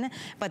skin,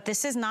 but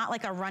this is not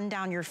like a run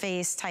down your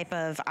face type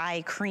of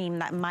eye cream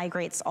that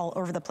migrates all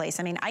over the place.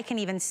 I mean, I can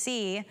even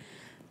see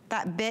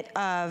that bit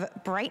of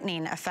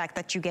brightening effect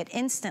that you get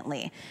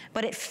instantly,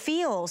 but it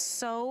feels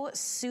so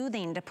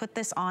soothing to put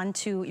this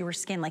onto your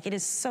skin. Like, it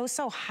is so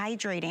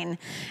hydrating.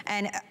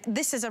 And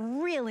this is a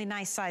really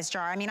nice size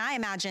jar. I mean, I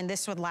imagine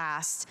this would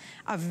last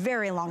a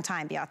very long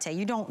time, Beate.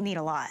 You don't need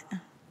a lot.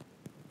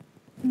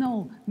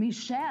 No,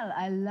 Michelle,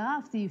 I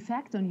love the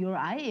effect on your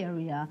eye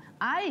area.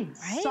 I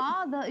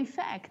saw the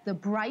effect, the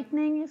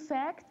brightening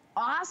effect.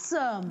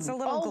 Awesome. It's a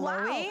little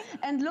glowy. Wow.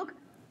 And look,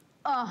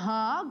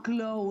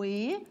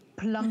 glowy,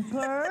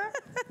 plumper.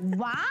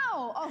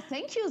 Wow. Oh,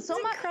 thank you so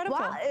much. Incredible.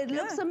 Wow, it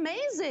looks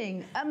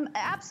amazing.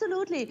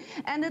 Absolutely.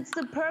 And it's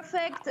the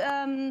perfect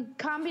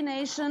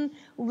combination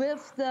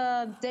with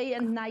the day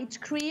and night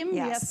cream.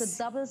 Yes. We have the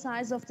double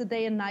size of the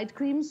day and night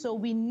cream, so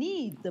we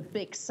need the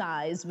big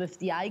size with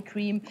the eye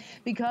cream,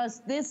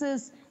 because this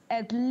is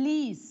at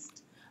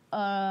least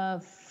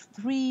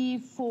 3,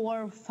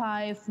 4,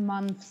 5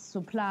 months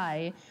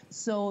supply,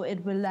 so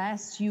it will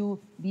last you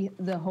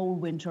the whole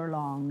winter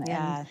long.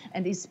 Yeah.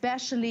 And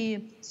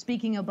especially,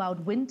 speaking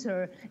about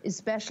winter,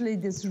 especially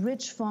this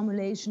rich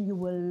formulation, you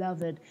will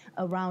love it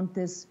around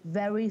this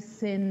very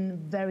thin,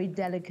 very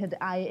delicate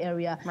eye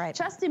area. Right.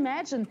 Just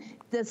imagine,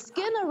 the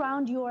skin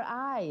around your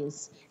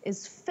eyes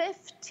is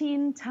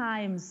 15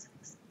 times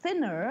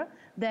thinner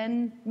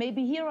than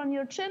maybe here on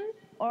your chin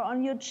or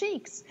on your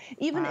cheeks.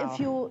 Even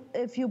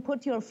if you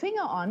put your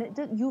finger on it,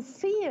 you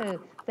feel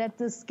that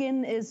the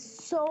skin is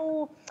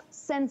so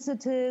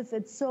sensitive,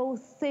 it's so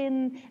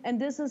thin, and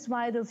this is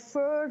why the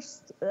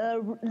first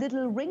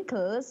little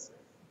wrinkles,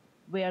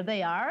 where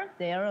they are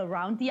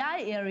around the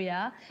eye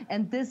area,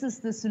 and this is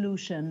the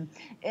solution.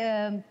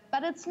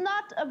 But it's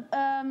not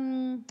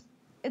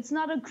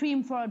a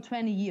cream for a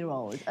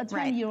 20-year-old. A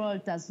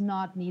 20-year-old does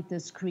not need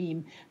this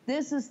cream.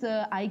 This is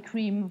the eye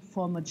cream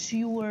for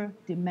mature,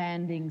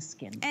 demanding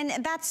skin. And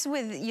that's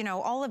with, you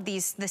know, all of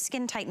these, the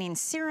skin tightening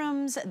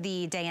serums,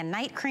 the day and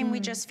night cream we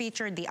just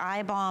featured, the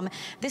eye balm.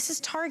 This is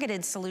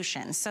targeted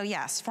solutions. So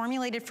yes,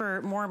 formulated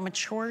for more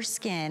mature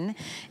skin.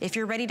 If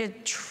you're ready to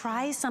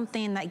try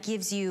something that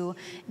gives you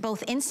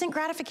both instant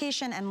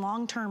gratification and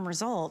long-term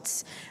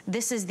results,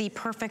 this is the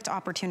perfect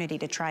opportunity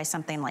to try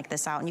something like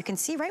this out. And you can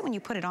see right when you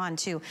put it on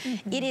too,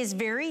 it is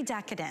very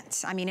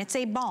decadent. I mean, it's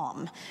a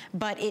balm,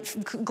 but it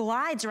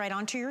glides right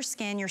onto your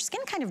skin. Your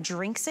skin kind of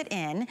drinks it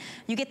in.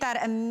 You get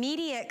that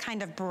immediate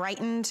kind of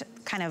brightened,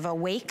 kind of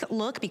awake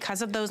look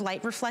because of those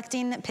light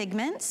reflecting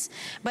pigments.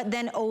 But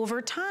then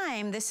over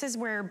time, this is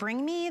where,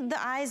 bring me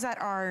the eyes that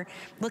are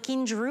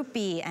looking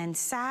droopy and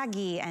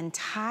saggy and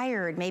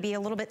tired, maybe a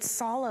little bit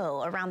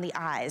sallow around the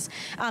eyes.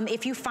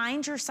 If you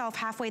find yourself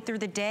halfway through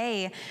the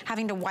day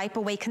having to wipe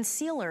away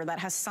concealer that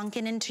has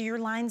sunken into your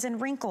lines and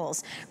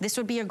wrinkles, this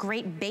would be a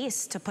great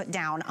base to put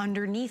down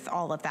underneath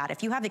all of that.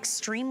 If you have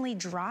extremely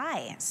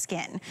dry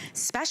skin,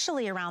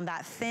 especially around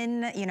that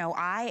thin, you know,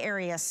 eye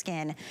area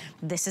skin,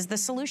 this is the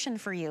solution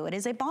for you. It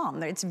is a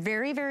balm. It's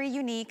very, very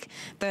unique.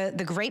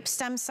 The grape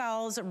stem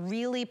cells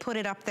really put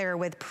it up there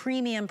with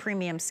premium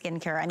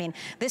skincare. I mean,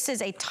 this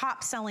is a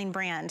top-selling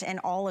brand in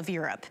all of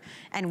Europe,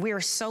 and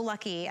we're so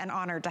lucky and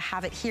honored to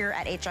have it here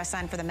at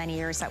HSN for the many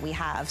years that we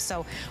have.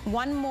 So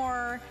one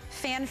more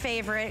fan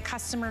favorite,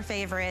 customer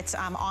favorite,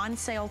 on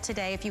sale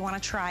today if you want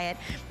to try it.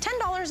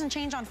 $10 and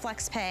change on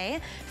FlexPay,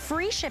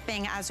 free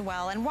shipping as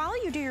well. And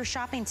while you do your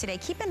shopping today,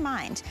 keep in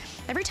mind,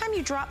 every time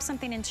you drop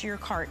something into your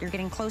cart, you're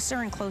getting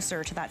closer and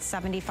closer to that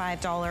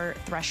 $75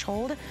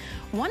 threshold.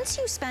 Once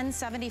you spend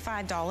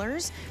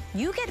 $75,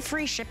 you get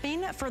free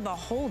shipping for the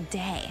whole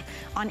day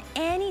on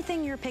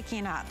anything you're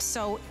picking up.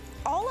 So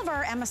all of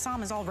our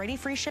Asam is already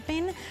free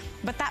shipping,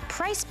 but that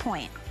price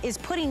point is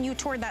putting you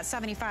toward that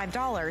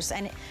 $75,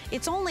 and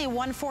it's only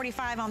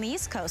 $145 on the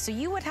East Coast, so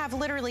you would have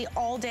literally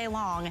all day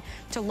long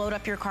to load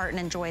up your cart and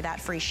enjoy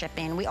that free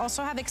shipping. We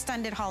also have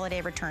extended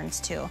holiday returns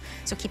too,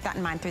 so keep that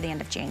in mind through the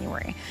end of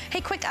January.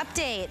 Hey, quick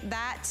update,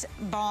 that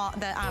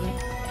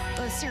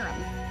the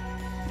serum.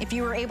 If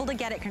you were able to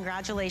get it,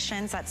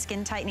 congratulations. That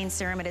skin tightening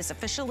serum, it is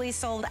officially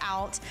sold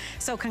out.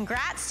 So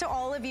congrats to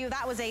all of you.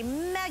 That was a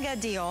mega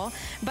deal.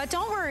 But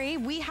don't worry,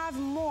 we have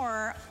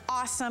more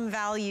awesome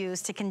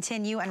values to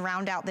continue and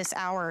round out this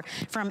hour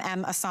from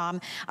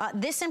Asam.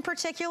 This in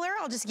particular,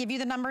 I'll just give you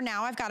the number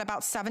now. I've got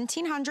about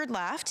 1,700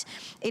 left.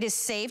 It is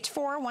saved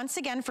for, once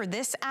again, for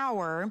this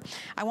hour.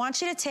 I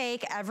want you to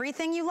take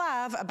everything you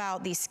love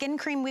about the skin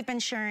cream we've been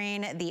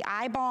sharing, the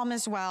eye balm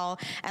as well,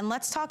 and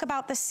let's talk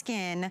about the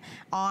skin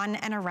on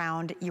and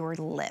around your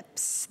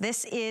lips.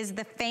 This is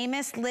the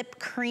famous lip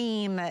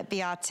cream,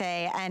 Beate,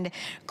 and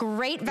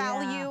great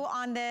value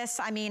on this.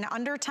 I mean,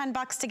 under 10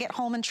 bucks to get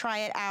home and try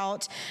it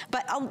out.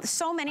 But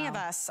so many of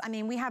us, I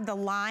mean, we have the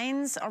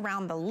lines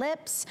around the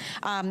lips.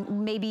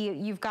 Maybe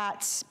you've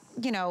got,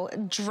 you know,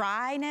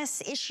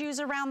 dryness issues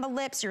around the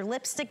lips. Your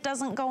lipstick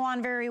doesn't go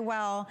on very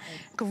well.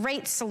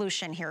 Great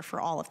solution here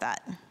for all of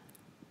that.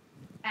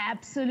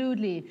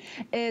 Absolutely.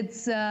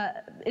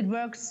 It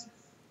works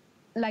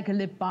like a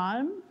lip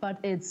balm, but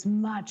it's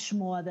much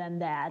more than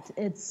that.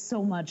 It's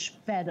so much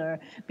better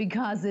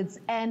because it's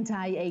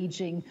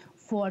anti-aging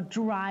for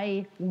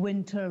dry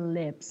winter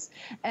lips.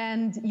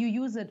 And you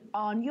use it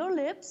on your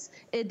lips.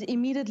 It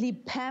immediately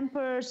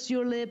pampers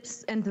your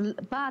lips,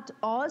 but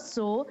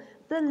also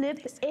the lip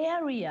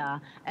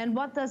area. And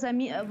what does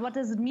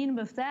it mean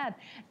with that?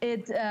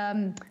 It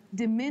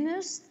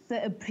diminishes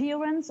the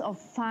appearance of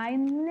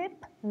fine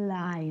lip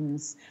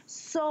lines.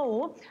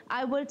 So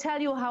I will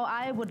tell you how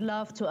I would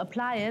love to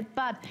apply it,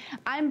 but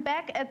I'm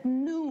back at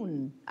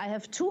noon. I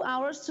have 2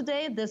 hours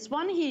today, this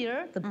one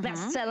here, the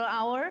bestseller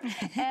hour,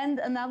 and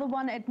another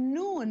one at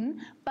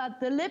noon, but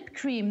the lip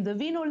cream, the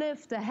Vino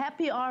Lift, the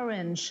Happy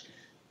Orange,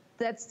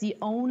 that's the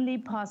only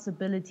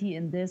possibility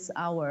in this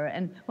hour.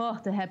 And oh,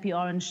 the Happy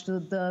Orange,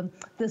 the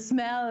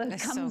smell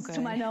comes to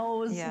my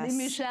nose. Yes.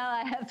 Michelle,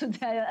 I have to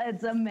tell you,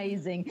 it's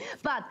amazing.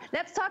 But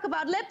let's talk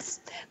about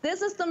lips.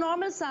 This is the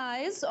normal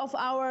size of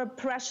our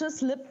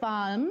precious lip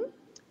balm.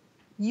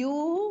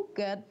 You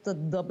get the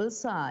double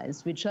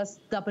size. We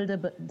just doubled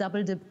it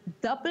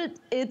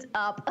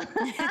up.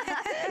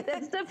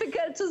 That's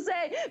difficult to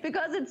say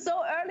because it's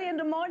so early in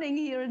the morning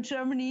here in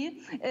Germany.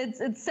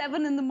 It's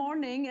 7 in the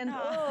morning, and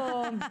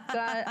oh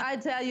God, I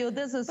tell you,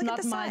 this is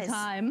not my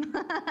time.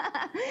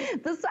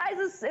 The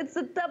size it's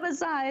a double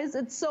size.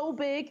 It's so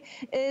big.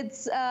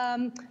 It's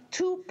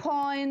 2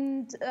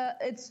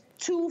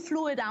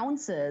 fluid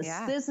ounces.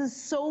 Yeah. This is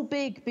so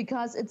big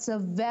because it's a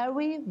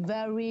very,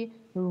 very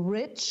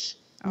rich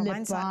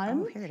lip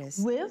balm here it is.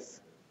 with,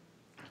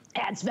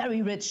 it's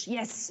very rich,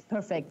 yes,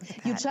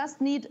 perfect. You just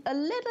need a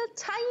little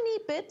tiny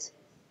bit,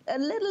 a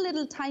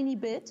little tiny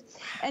bit,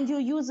 and you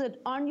use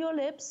it on your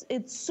lips.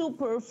 It's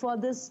super for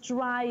this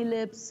dry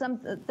lips.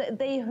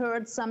 They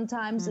hurt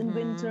sometimes in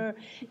winter,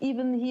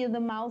 even here in the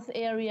mouth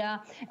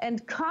area.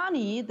 And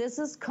Connie, this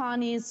is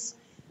Connie's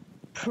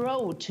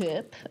pro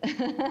tip.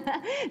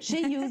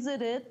 She uses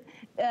it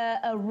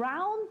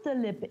around the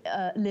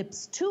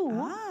lips too,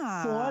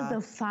 for the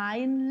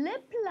fine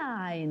lip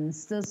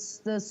lines,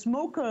 the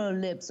smoker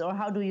lips, or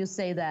how do you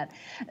say that?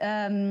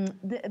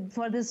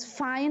 For this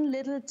fine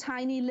little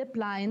tiny lip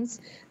lines,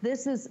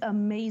 this is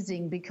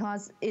amazing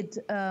because it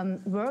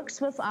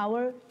works with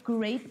our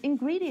great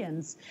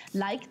ingredients,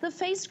 like the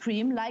face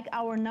cream, like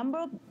our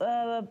number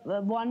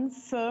 1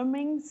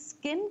 firming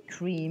skin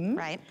cream.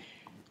 Right.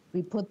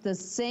 We put the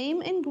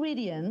same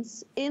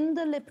ingredients in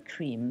the lip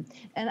cream.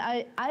 And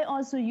I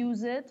also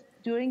use it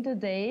during the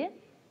day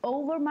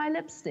over my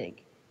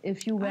lipstick.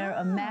 If you wear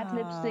a matte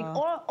lipstick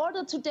or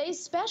the Today's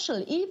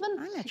Special,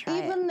 even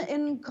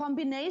in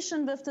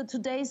combination with the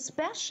Today's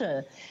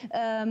Special.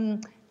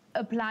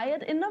 Apply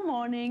it in the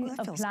morning,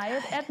 apply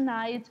it at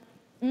night,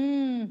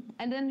 and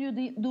then you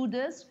do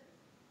this.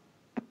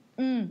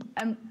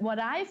 And what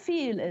I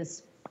feel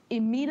is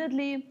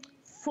immediately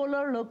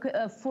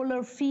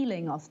fuller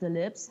feeling of the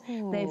lips.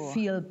 Ooh. They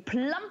feel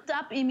plumped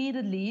up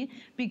immediately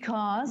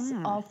because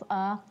of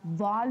a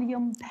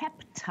volume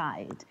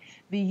peptide.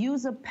 We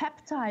use a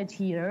peptide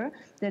here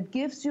that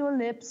gives your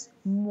lips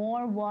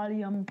more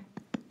volume.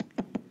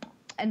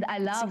 And I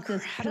love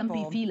this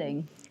plumpy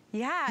feeling.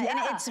 Yeah,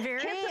 and it's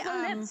very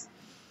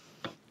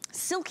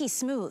silky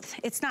smooth.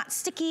 It's not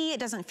sticky. It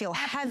doesn't feel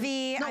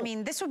heavy. No. I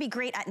mean, this would be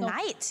great at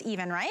night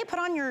even, right? Put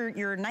on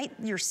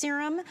your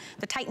serum,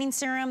 the tightening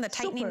serum, the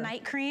tightening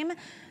night cream.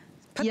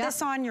 Put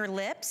this on your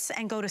lips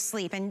and go to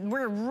sleep. And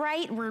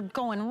we're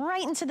going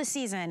right into the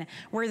season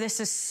where this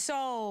is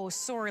so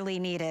sorely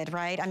needed,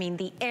 right? I mean,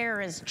 the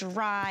air is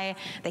dry,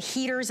 the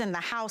heaters in the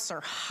house are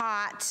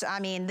hot.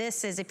 I mean,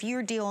 this is, if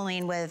you're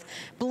dealing with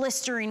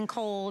blistering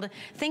cold,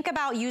 think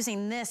about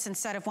using this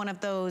instead of one of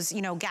those,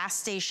 you know, gas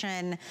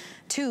station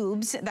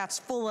tubes that's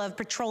full of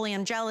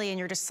petroleum jelly and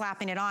you're just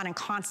slapping it on and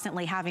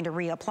constantly having to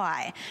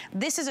reapply.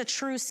 This is a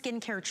true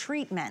skincare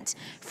treatment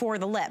for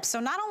the lips.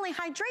 So not only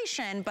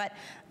hydration, but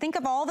think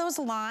of all those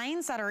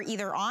lines that are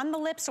either on the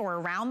lips or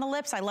around the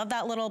lips. I love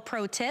that little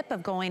pro tip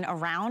of going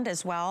around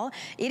as well.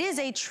 It is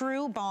a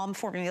true balm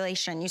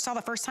formulation. You saw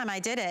the first time I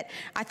did it,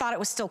 I thought it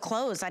was still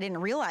closed. I didn't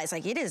realize,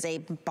 like, it is a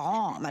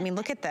balm. I mean,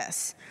 look at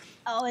this.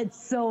 Oh,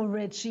 it's so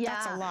rich, yeah.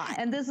 That's a lot.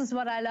 And this is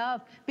what I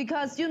love,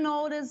 because you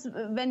notice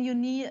when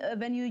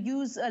you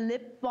use a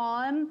lip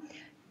balm,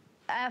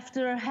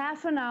 after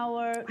half an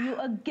hour, you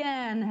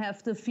again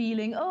have the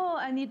feeling, oh,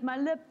 I need my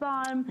lip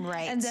balm.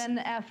 Right. And then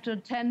after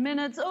 10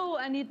 minutes, oh,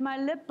 I need my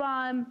lip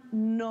balm.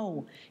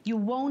 No, you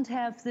won't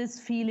have this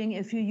feeling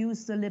if you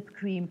use the lip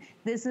cream.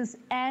 This is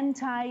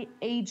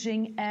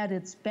anti-aging at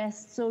its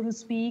best, so to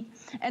speak.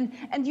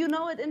 And you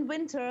know it in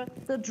winter,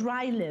 the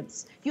dry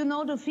lips. You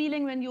know the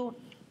feeling when you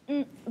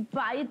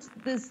bite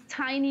this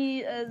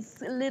tiny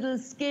little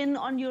skin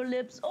on your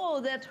lips. Oh,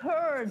 that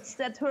hurts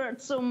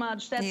so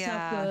much. That's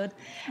not good.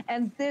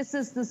 And this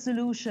is the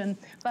solution.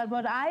 But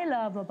what I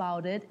love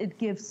about it, it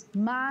gives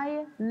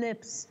my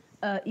lips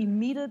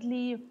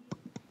immediately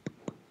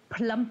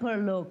plumper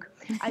look.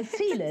 I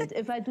feel it.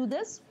 If I do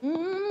this,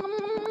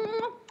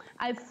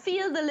 I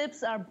feel the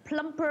lips are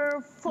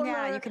plumper, fuller.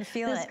 Yeah, you can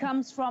feel it. This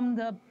comes from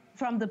the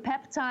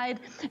peptide,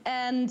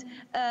 and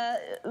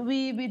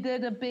we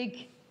did a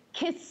big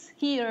kiss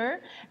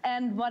here.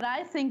 And what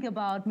I think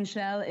about,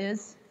 Michelle,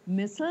 is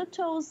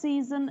mistletoe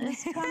season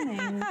is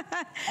coming.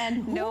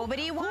 And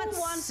nobody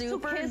wants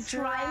super to kiss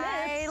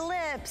dry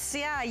lips.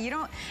 Yeah, you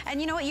don't, and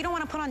you know what? You don't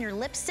want to put on your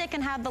lipstick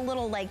and have the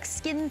little like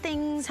skin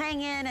things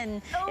hanging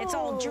and it's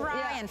all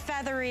dry and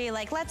feathery.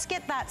 Like, let's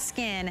get that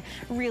skin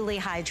really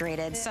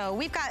hydrated. So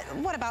we've got,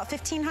 what, about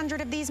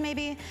 1,500 of these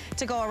maybe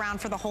to go around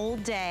for the whole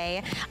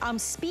day.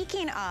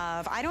 Speaking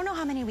of, I don't know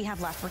how many we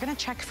have left. We're gonna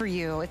check for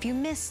you. If you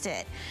missed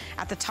it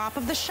at the top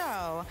of the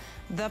show,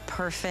 the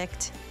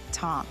perfect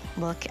top.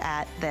 Look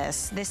at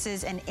this. This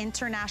is an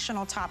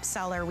international top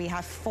seller. We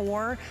have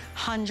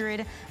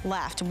 400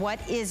 left. What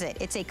is it?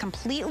 It's a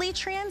completely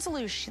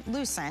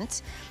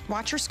translucent,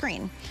 watch your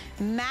screen,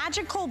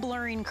 magical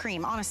blurring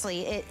cream.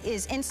 Honestly, it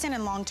is instant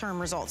and long-term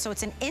results. So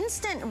it's an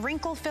instant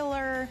wrinkle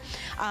filler.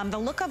 The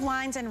look of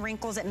lines and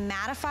wrinkles, it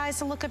mattifies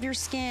the look of your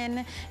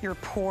skin. Your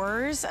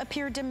pores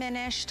appear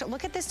diminished.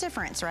 Look at this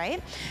difference,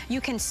 right?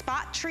 You can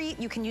spot treat.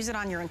 You can use it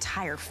on your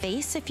entire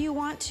face if you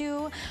want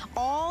to.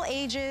 All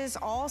ages,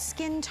 all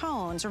skin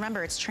tones.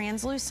 Remember, it's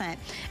translucent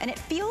and it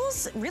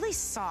feels really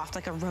soft,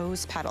 like a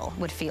rose petal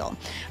would feel.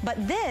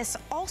 But this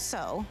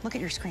also, look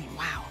at your screen,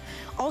 wow,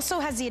 also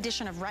has the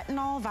addition of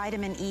retinol,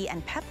 vitamin E,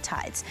 and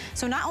peptides.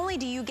 So not only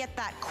do you get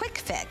that quick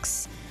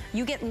fix,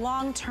 you get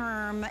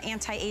long-term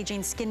anti-aging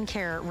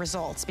skincare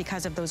results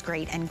because of those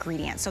great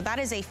ingredients. So that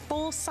is a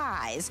full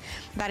size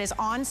that is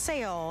on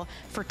sale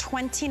for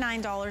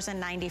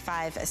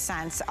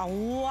 $29.95. A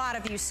lot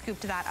of you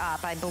scooped that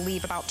up. I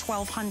believe about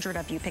 1,200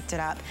 of you picked it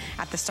up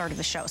at the start of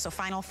the show. So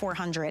final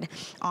 400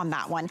 on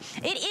that one.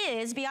 It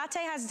is, Beate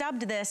has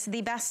dubbed this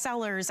the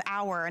bestsellers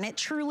hour, and it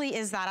truly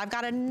is that. I've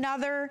got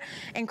another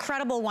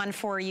incredible one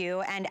for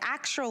you. And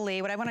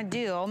actually, what I want to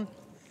do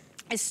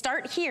is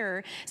start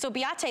here. So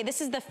Beate,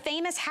 this is the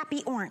famous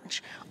Happy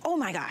Orange. Oh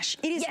my gosh,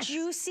 it is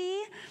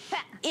juicy.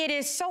 It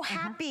is so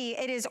happy.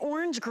 It is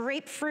orange,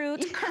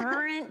 grapefruit,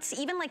 currant,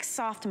 even like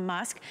soft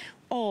musk.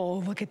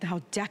 Oh, look at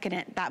how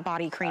decadent that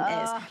body cream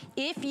is.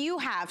 If you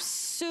have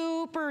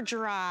super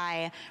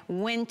dry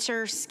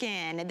winter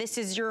skin, this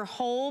is your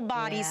whole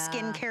body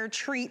skincare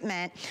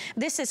treatment.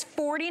 This is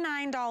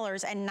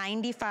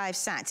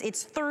 $49.95.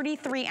 It's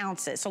 33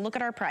 ounces. So look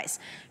at our price,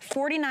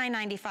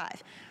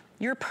 $49.95.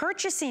 You're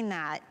purchasing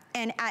that,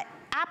 and at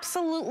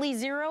absolutely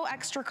zero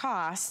extra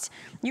cost,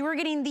 you are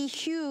getting the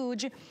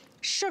huge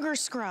sugar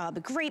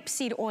scrub,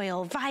 grapeseed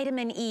oil,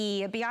 vitamin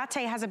E.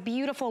 Beate has a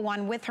beautiful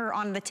one with her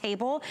on the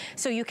table,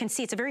 so you can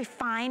see it's a very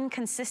fine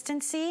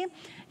consistency.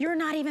 You're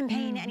not even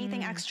paying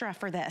anything extra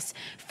for this.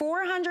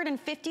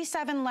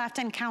 457 left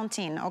and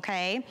counting,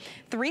 okay?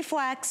 3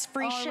 flex,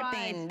 free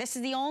shipping. This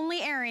is the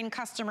only airing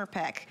customer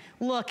pick.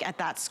 Look at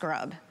that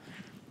scrub.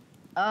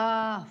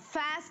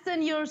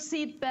 Fasten your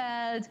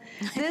seatbelt.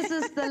 This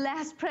is the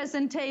last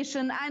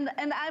presentation, and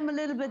I'm a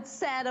little bit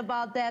sad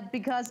about that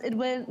because it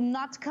will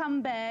not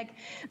come back.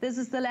 This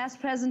is the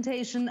last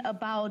presentation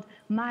about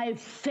my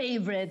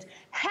favorite,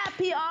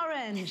 Happy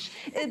Orange.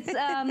 It's so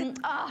I'm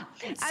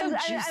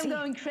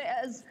going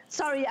crazy.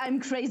 Sorry, I'm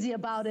crazy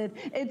about it.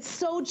 It's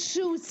so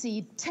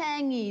juicy,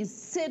 tangy,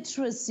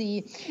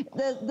 citrusy.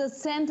 The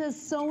scent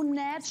is so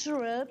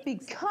natural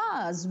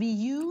because we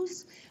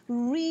use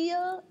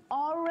real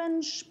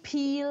orange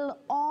peel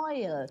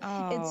oil.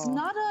 It's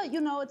not a,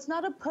 it's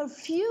not a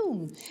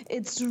perfume.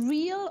 It's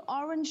real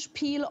orange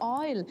peel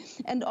oil.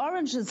 And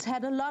oranges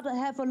have a lot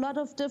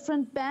of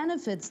different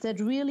benefits that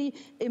really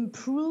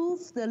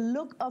improve the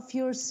look of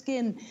your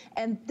skin.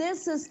 And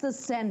this is the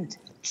scent.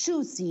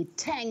 Juicy,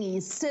 tangy,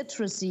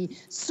 citrusy,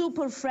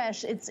 super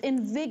fresh. It's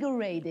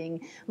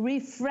invigorating,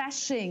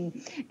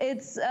 refreshing.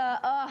 It's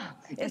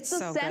the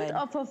scent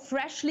of a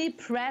freshly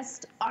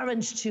pressed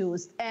orange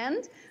juice.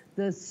 And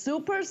the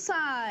super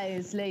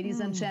size,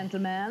 ladies and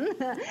gentlemen.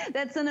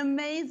 That's an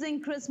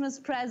amazing Christmas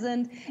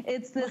present.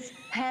 It's this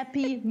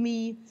happy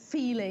me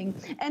feeling.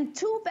 And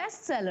 2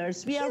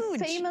 bestsellers. We are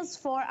famous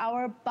for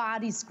our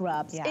body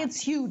scrubs. It's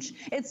huge.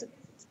 It's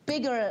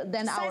bigger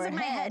than our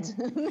head.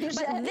 But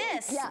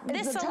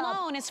this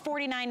alone is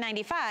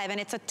 $49.95, and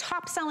it's a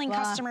top-selling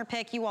customer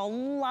pick. You all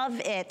love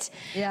it,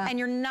 and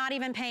you're not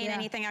even paying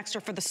anything extra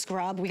for the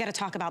scrub. We got to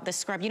talk about this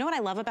scrub. You know what I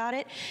love about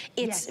it?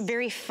 It's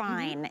very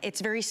fine.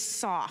 It's very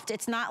soft.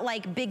 It's not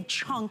like big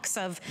chunks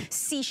of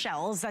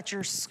seashells that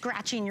you're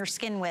scratching your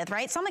skin with,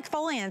 right? Some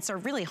exfoliants are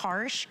really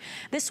harsh.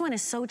 This one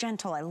is so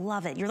gentle. I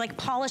love it. You're like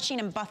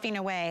polishing and buffing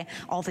away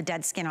all the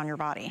dead skin on your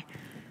body.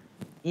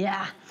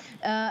 Yeah,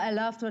 I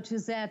loved what you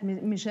said,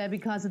 Michelle,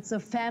 because it's a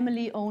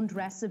family-owned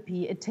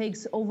recipe. It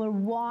takes over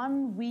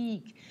 1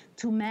 week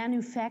to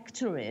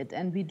manufacture it,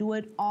 and we do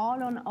it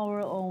all on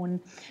our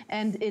own.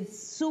 And it's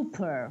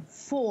super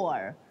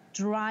for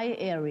dry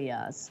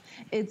areas.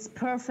 It's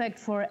perfect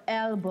for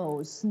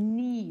elbows,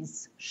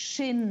 knees,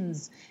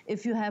 shins.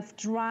 If you have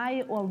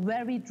dry or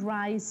very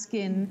dry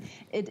skin,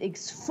 it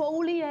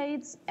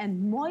exfoliates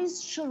and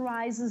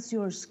moisturizes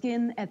your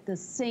skin at the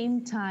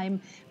same time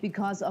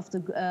because of the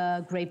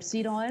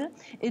grapeseed oil.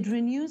 It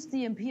renews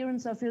the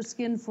appearance of your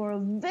skin for a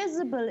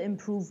visible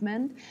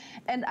improvement.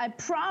 And I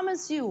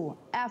promise you,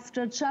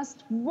 after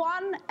just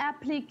 1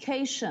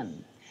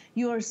 application,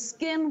 your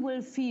skin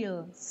will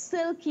feel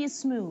silky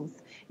smooth.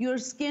 Your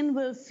skin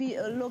will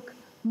look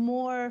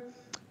more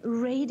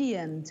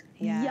radiant,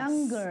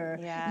 younger.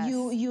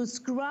 You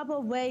scrub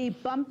away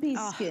bumpy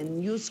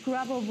skin. You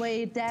scrub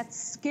away dead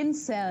skin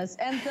cells.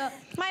 And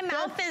my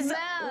mouth is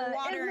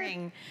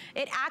watering.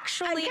 It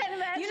actually,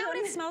 you know what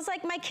it smells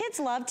like? My kids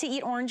love to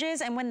eat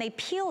oranges, and when they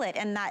peel it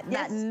and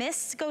that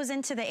mist goes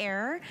into the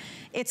air,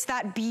 it's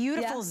that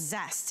beautiful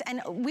zest.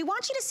 And we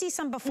want you to see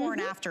some before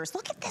and afters.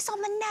 Look at this on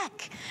the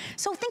neck.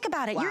 So think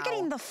about it. You're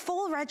getting the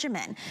full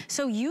regimen.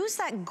 So use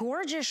that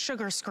gorgeous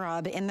sugar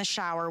scrub in the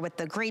shower with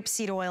the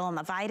grapeseed oil and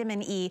the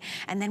vitamin E.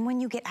 And then when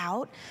you get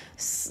out,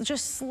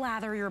 just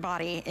slather your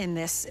body in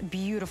this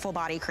beautiful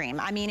body cream.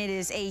 I mean, it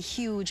is a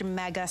huge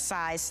mega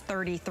size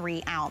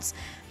 33 ounce.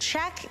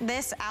 Check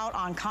this out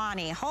on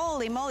Connie.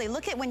 Holy moly,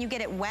 look at when you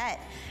get it wet,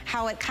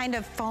 how it kind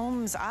of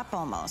foams up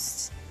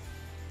almost.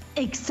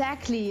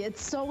 Exactly,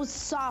 it's so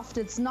soft,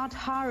 it's not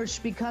harsh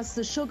because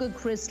the sugar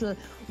crystal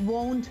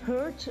won't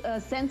hurt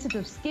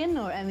sensitive skin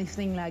or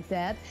anything like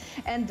that.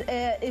 And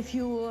if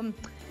you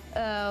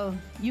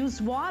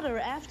use water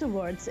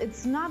afterwards,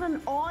 it's not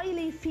an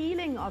oily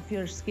feeling of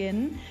your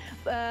skin,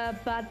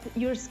 but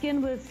your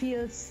skin will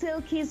feel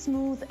silky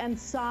smooth and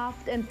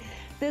soft. And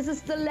this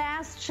is the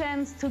last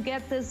chance to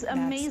get this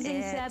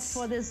amazing set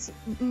for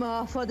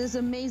this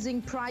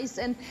amazing price.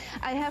 And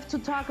I have to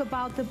talk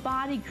about the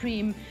body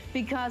cream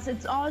because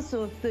it's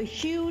also the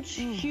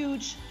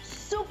huge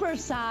super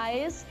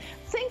size.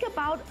 Think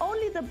about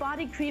only the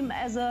body cream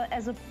as a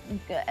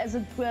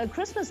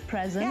Christmas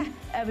present. Yeah.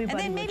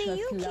 Everybody and then maybe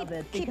you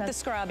keep the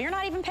scrub. You're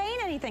not even paying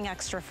anything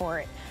extra for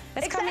it.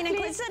 It's coming in.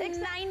 It's a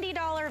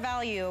 $90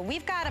 value.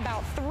 We've got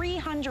about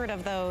 300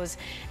 of those,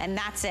 and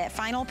that's it.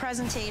 Final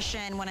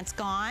presentation. When it's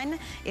gone,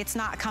 it's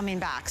not coming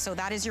back. So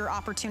that is your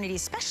opportunity,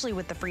 especially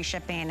with the free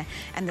shipping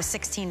and the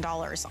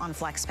 $16 on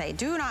FlexPay.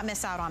 Do not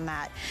miss out on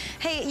that.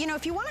 Hey, you know,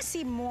 if you want to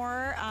see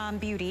more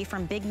beauty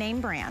from big name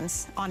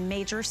brands on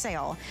major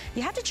sale,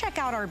 you have to check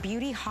out our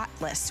beauty hot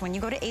list. When you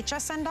go to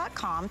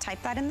hsn.com,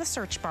 type that in the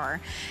search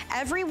bar.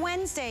 Every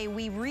Wednesday,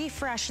 we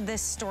refresh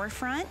this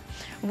storefront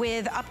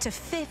with up to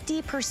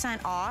 50%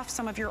 off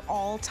some of your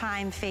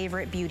all-time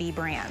favorite beauty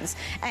brands.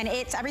 And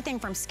it's everything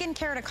from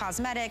skincare to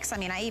cosmetics. I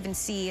mean, I even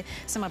see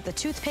some of the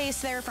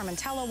toothpaste there from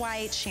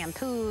IntelliWhite,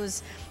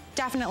 shampoos.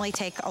 Definitely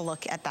take a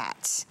look at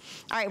that.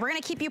 All right, we're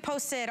gonna keep you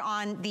posted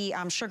on the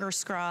sugar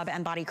scrub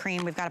and body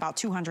cream. We've got about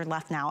 200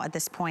 left now at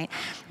this point.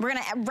 We're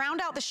gonna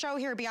round out the show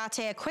here,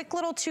 Beate, a quick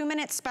little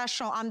 2-minute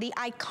special on the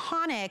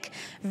iconic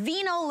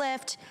Vino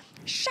Lift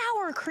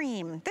shower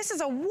cream. This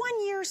is a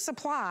 1-year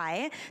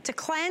supply to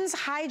cleanse,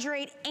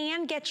 hydrate,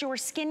 and get your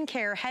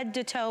skincare head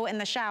to toe in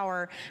the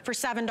shower for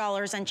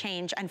 $7 and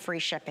change and free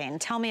shipping.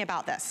 Tell me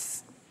about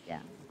this.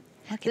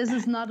 This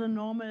is not a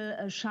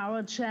normal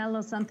shower gel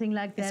or something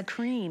like that. It's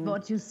cream.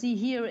 What you see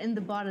here in the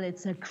bottle,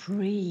 it's a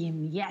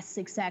cream. Yes,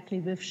 exactly,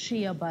 with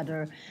shea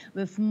butter,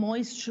 with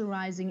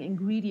moisturizing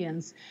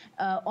ingredients,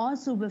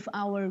 also with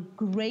our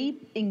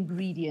grape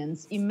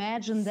ingredients.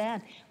 Imagine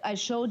that. I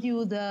showed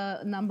you the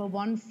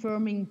 #1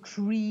 firming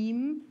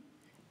cream,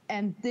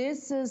 and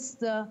this is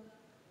the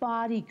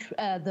body,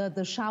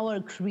 the shower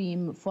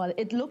cream.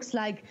 It looks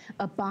like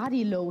a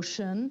body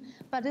lotion,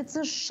 but it's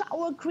a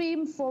shower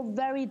cream for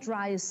very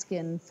dry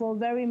skin, for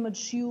very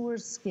mature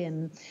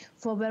skin,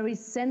 for very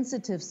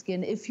sensitive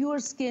skin. If your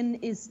skin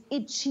is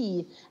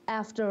itchy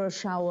after a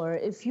shower,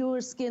 if your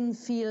skin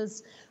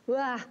feels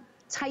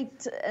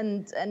tight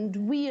and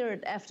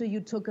weird after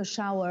you took a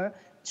shower,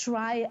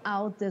 try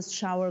out this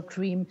shower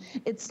cream.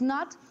 It's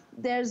not,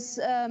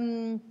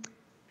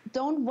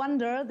 don't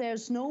wonder,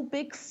 there's no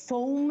big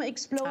foam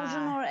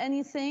explosion or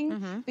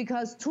anything,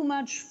 because too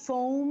much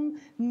foam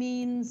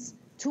means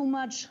too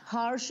much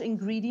harsh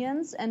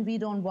ingredients, and we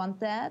don't want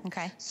that.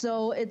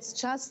 So it's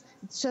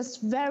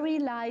just very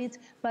light,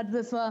 but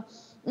with a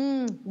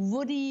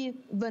woody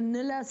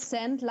vanilla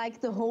scent,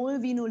 like the whole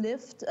Vino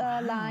Lift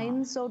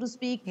line, so to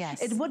speak.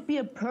 It would be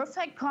a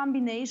perfect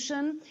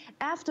combination.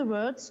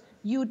 Afterwards,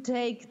 you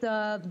take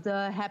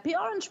the Happy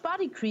Orange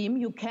body cream.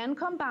 You can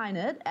combine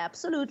it,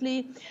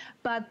 absolutely.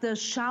 But the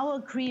shower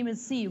cream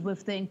is C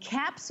with the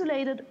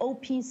encapsulated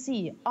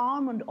OPC,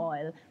 almond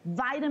oil,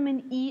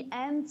 vitamin E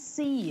and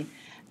C,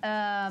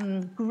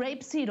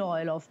 grapeseed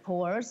oil, of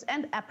course,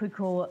 and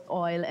apricot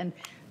oil. And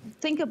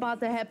think about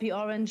the Happy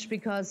Orange,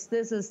 because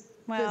this is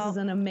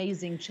an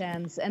amazing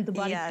chance. And the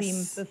body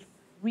cream with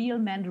real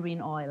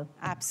mandarin oil.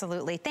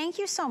 Absolutely. Thank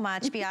you so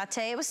much, Beate.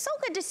 It was so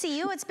good to see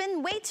you. It's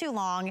been way too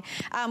long.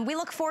 We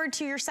look forward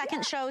to your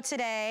second show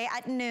today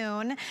at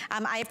noon.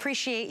 I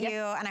appreciate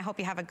you, and I hope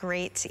you have a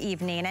great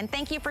evening. And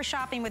thank you for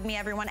shopping with me,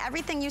 everyone.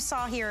 Everything you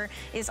saw here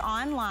is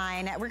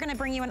online. We're going to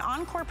bring you an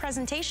encore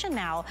presentation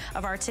now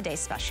of our today's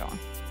special.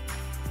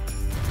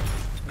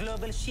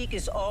 Global Chic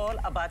is all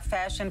about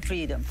fashion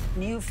freedom,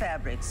 new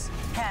fabrics,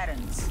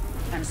 patterns,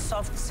 and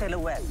soft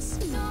silhouettes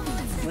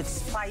with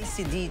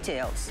spicy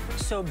details.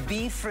 So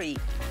be free.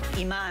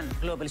 Iman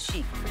Global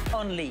Chic,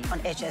 only on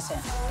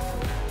HSN.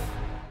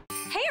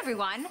 Hey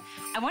everyone!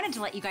 I wanted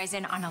to let you guys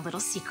in on a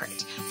little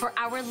secret. For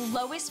our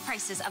lowest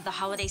prices of the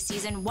holiday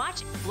season,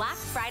 watch Black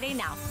Friday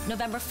now,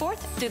 November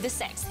 4th through the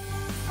 6th.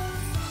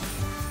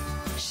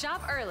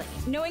 Shop early,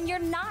 knowing you're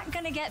not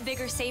gonna get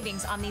bigger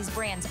savings on these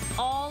brands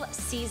all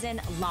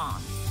season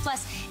long.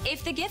 Plus,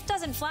 if the gift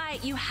doesn't fly,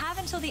 you have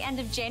until the end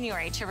of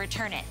January to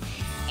return it.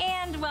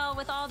 And, well,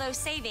 with all those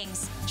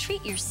savings,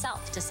 treat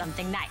yourself to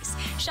something nice.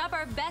 Shop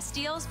our best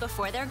deals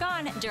before they're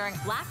gone during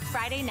Black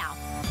Friday now.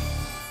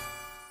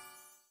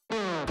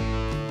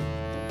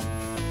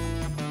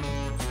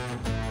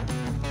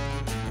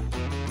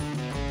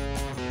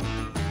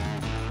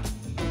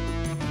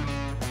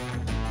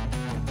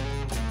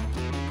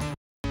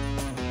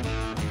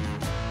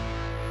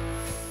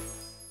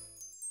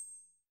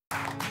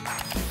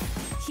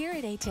 Here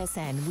at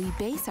HSN, we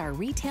base our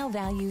retail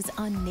values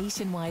on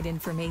nationwide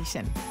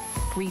information.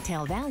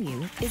 Retail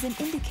value is an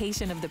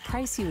indication of the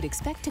price you would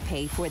expect to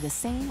pay for the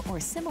same or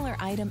similar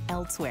item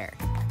elsewhere,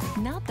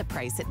 not the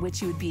price at which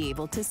you would be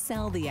able to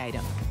sell the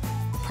item.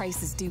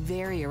 Prices do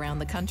vary around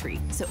the country,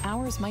 so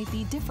ours might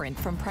be different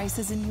from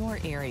prices in your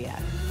area.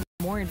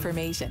 For more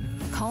information,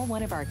 call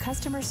one of our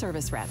customer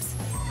service reps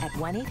at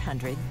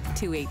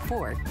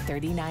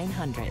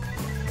 1-800-284-3900.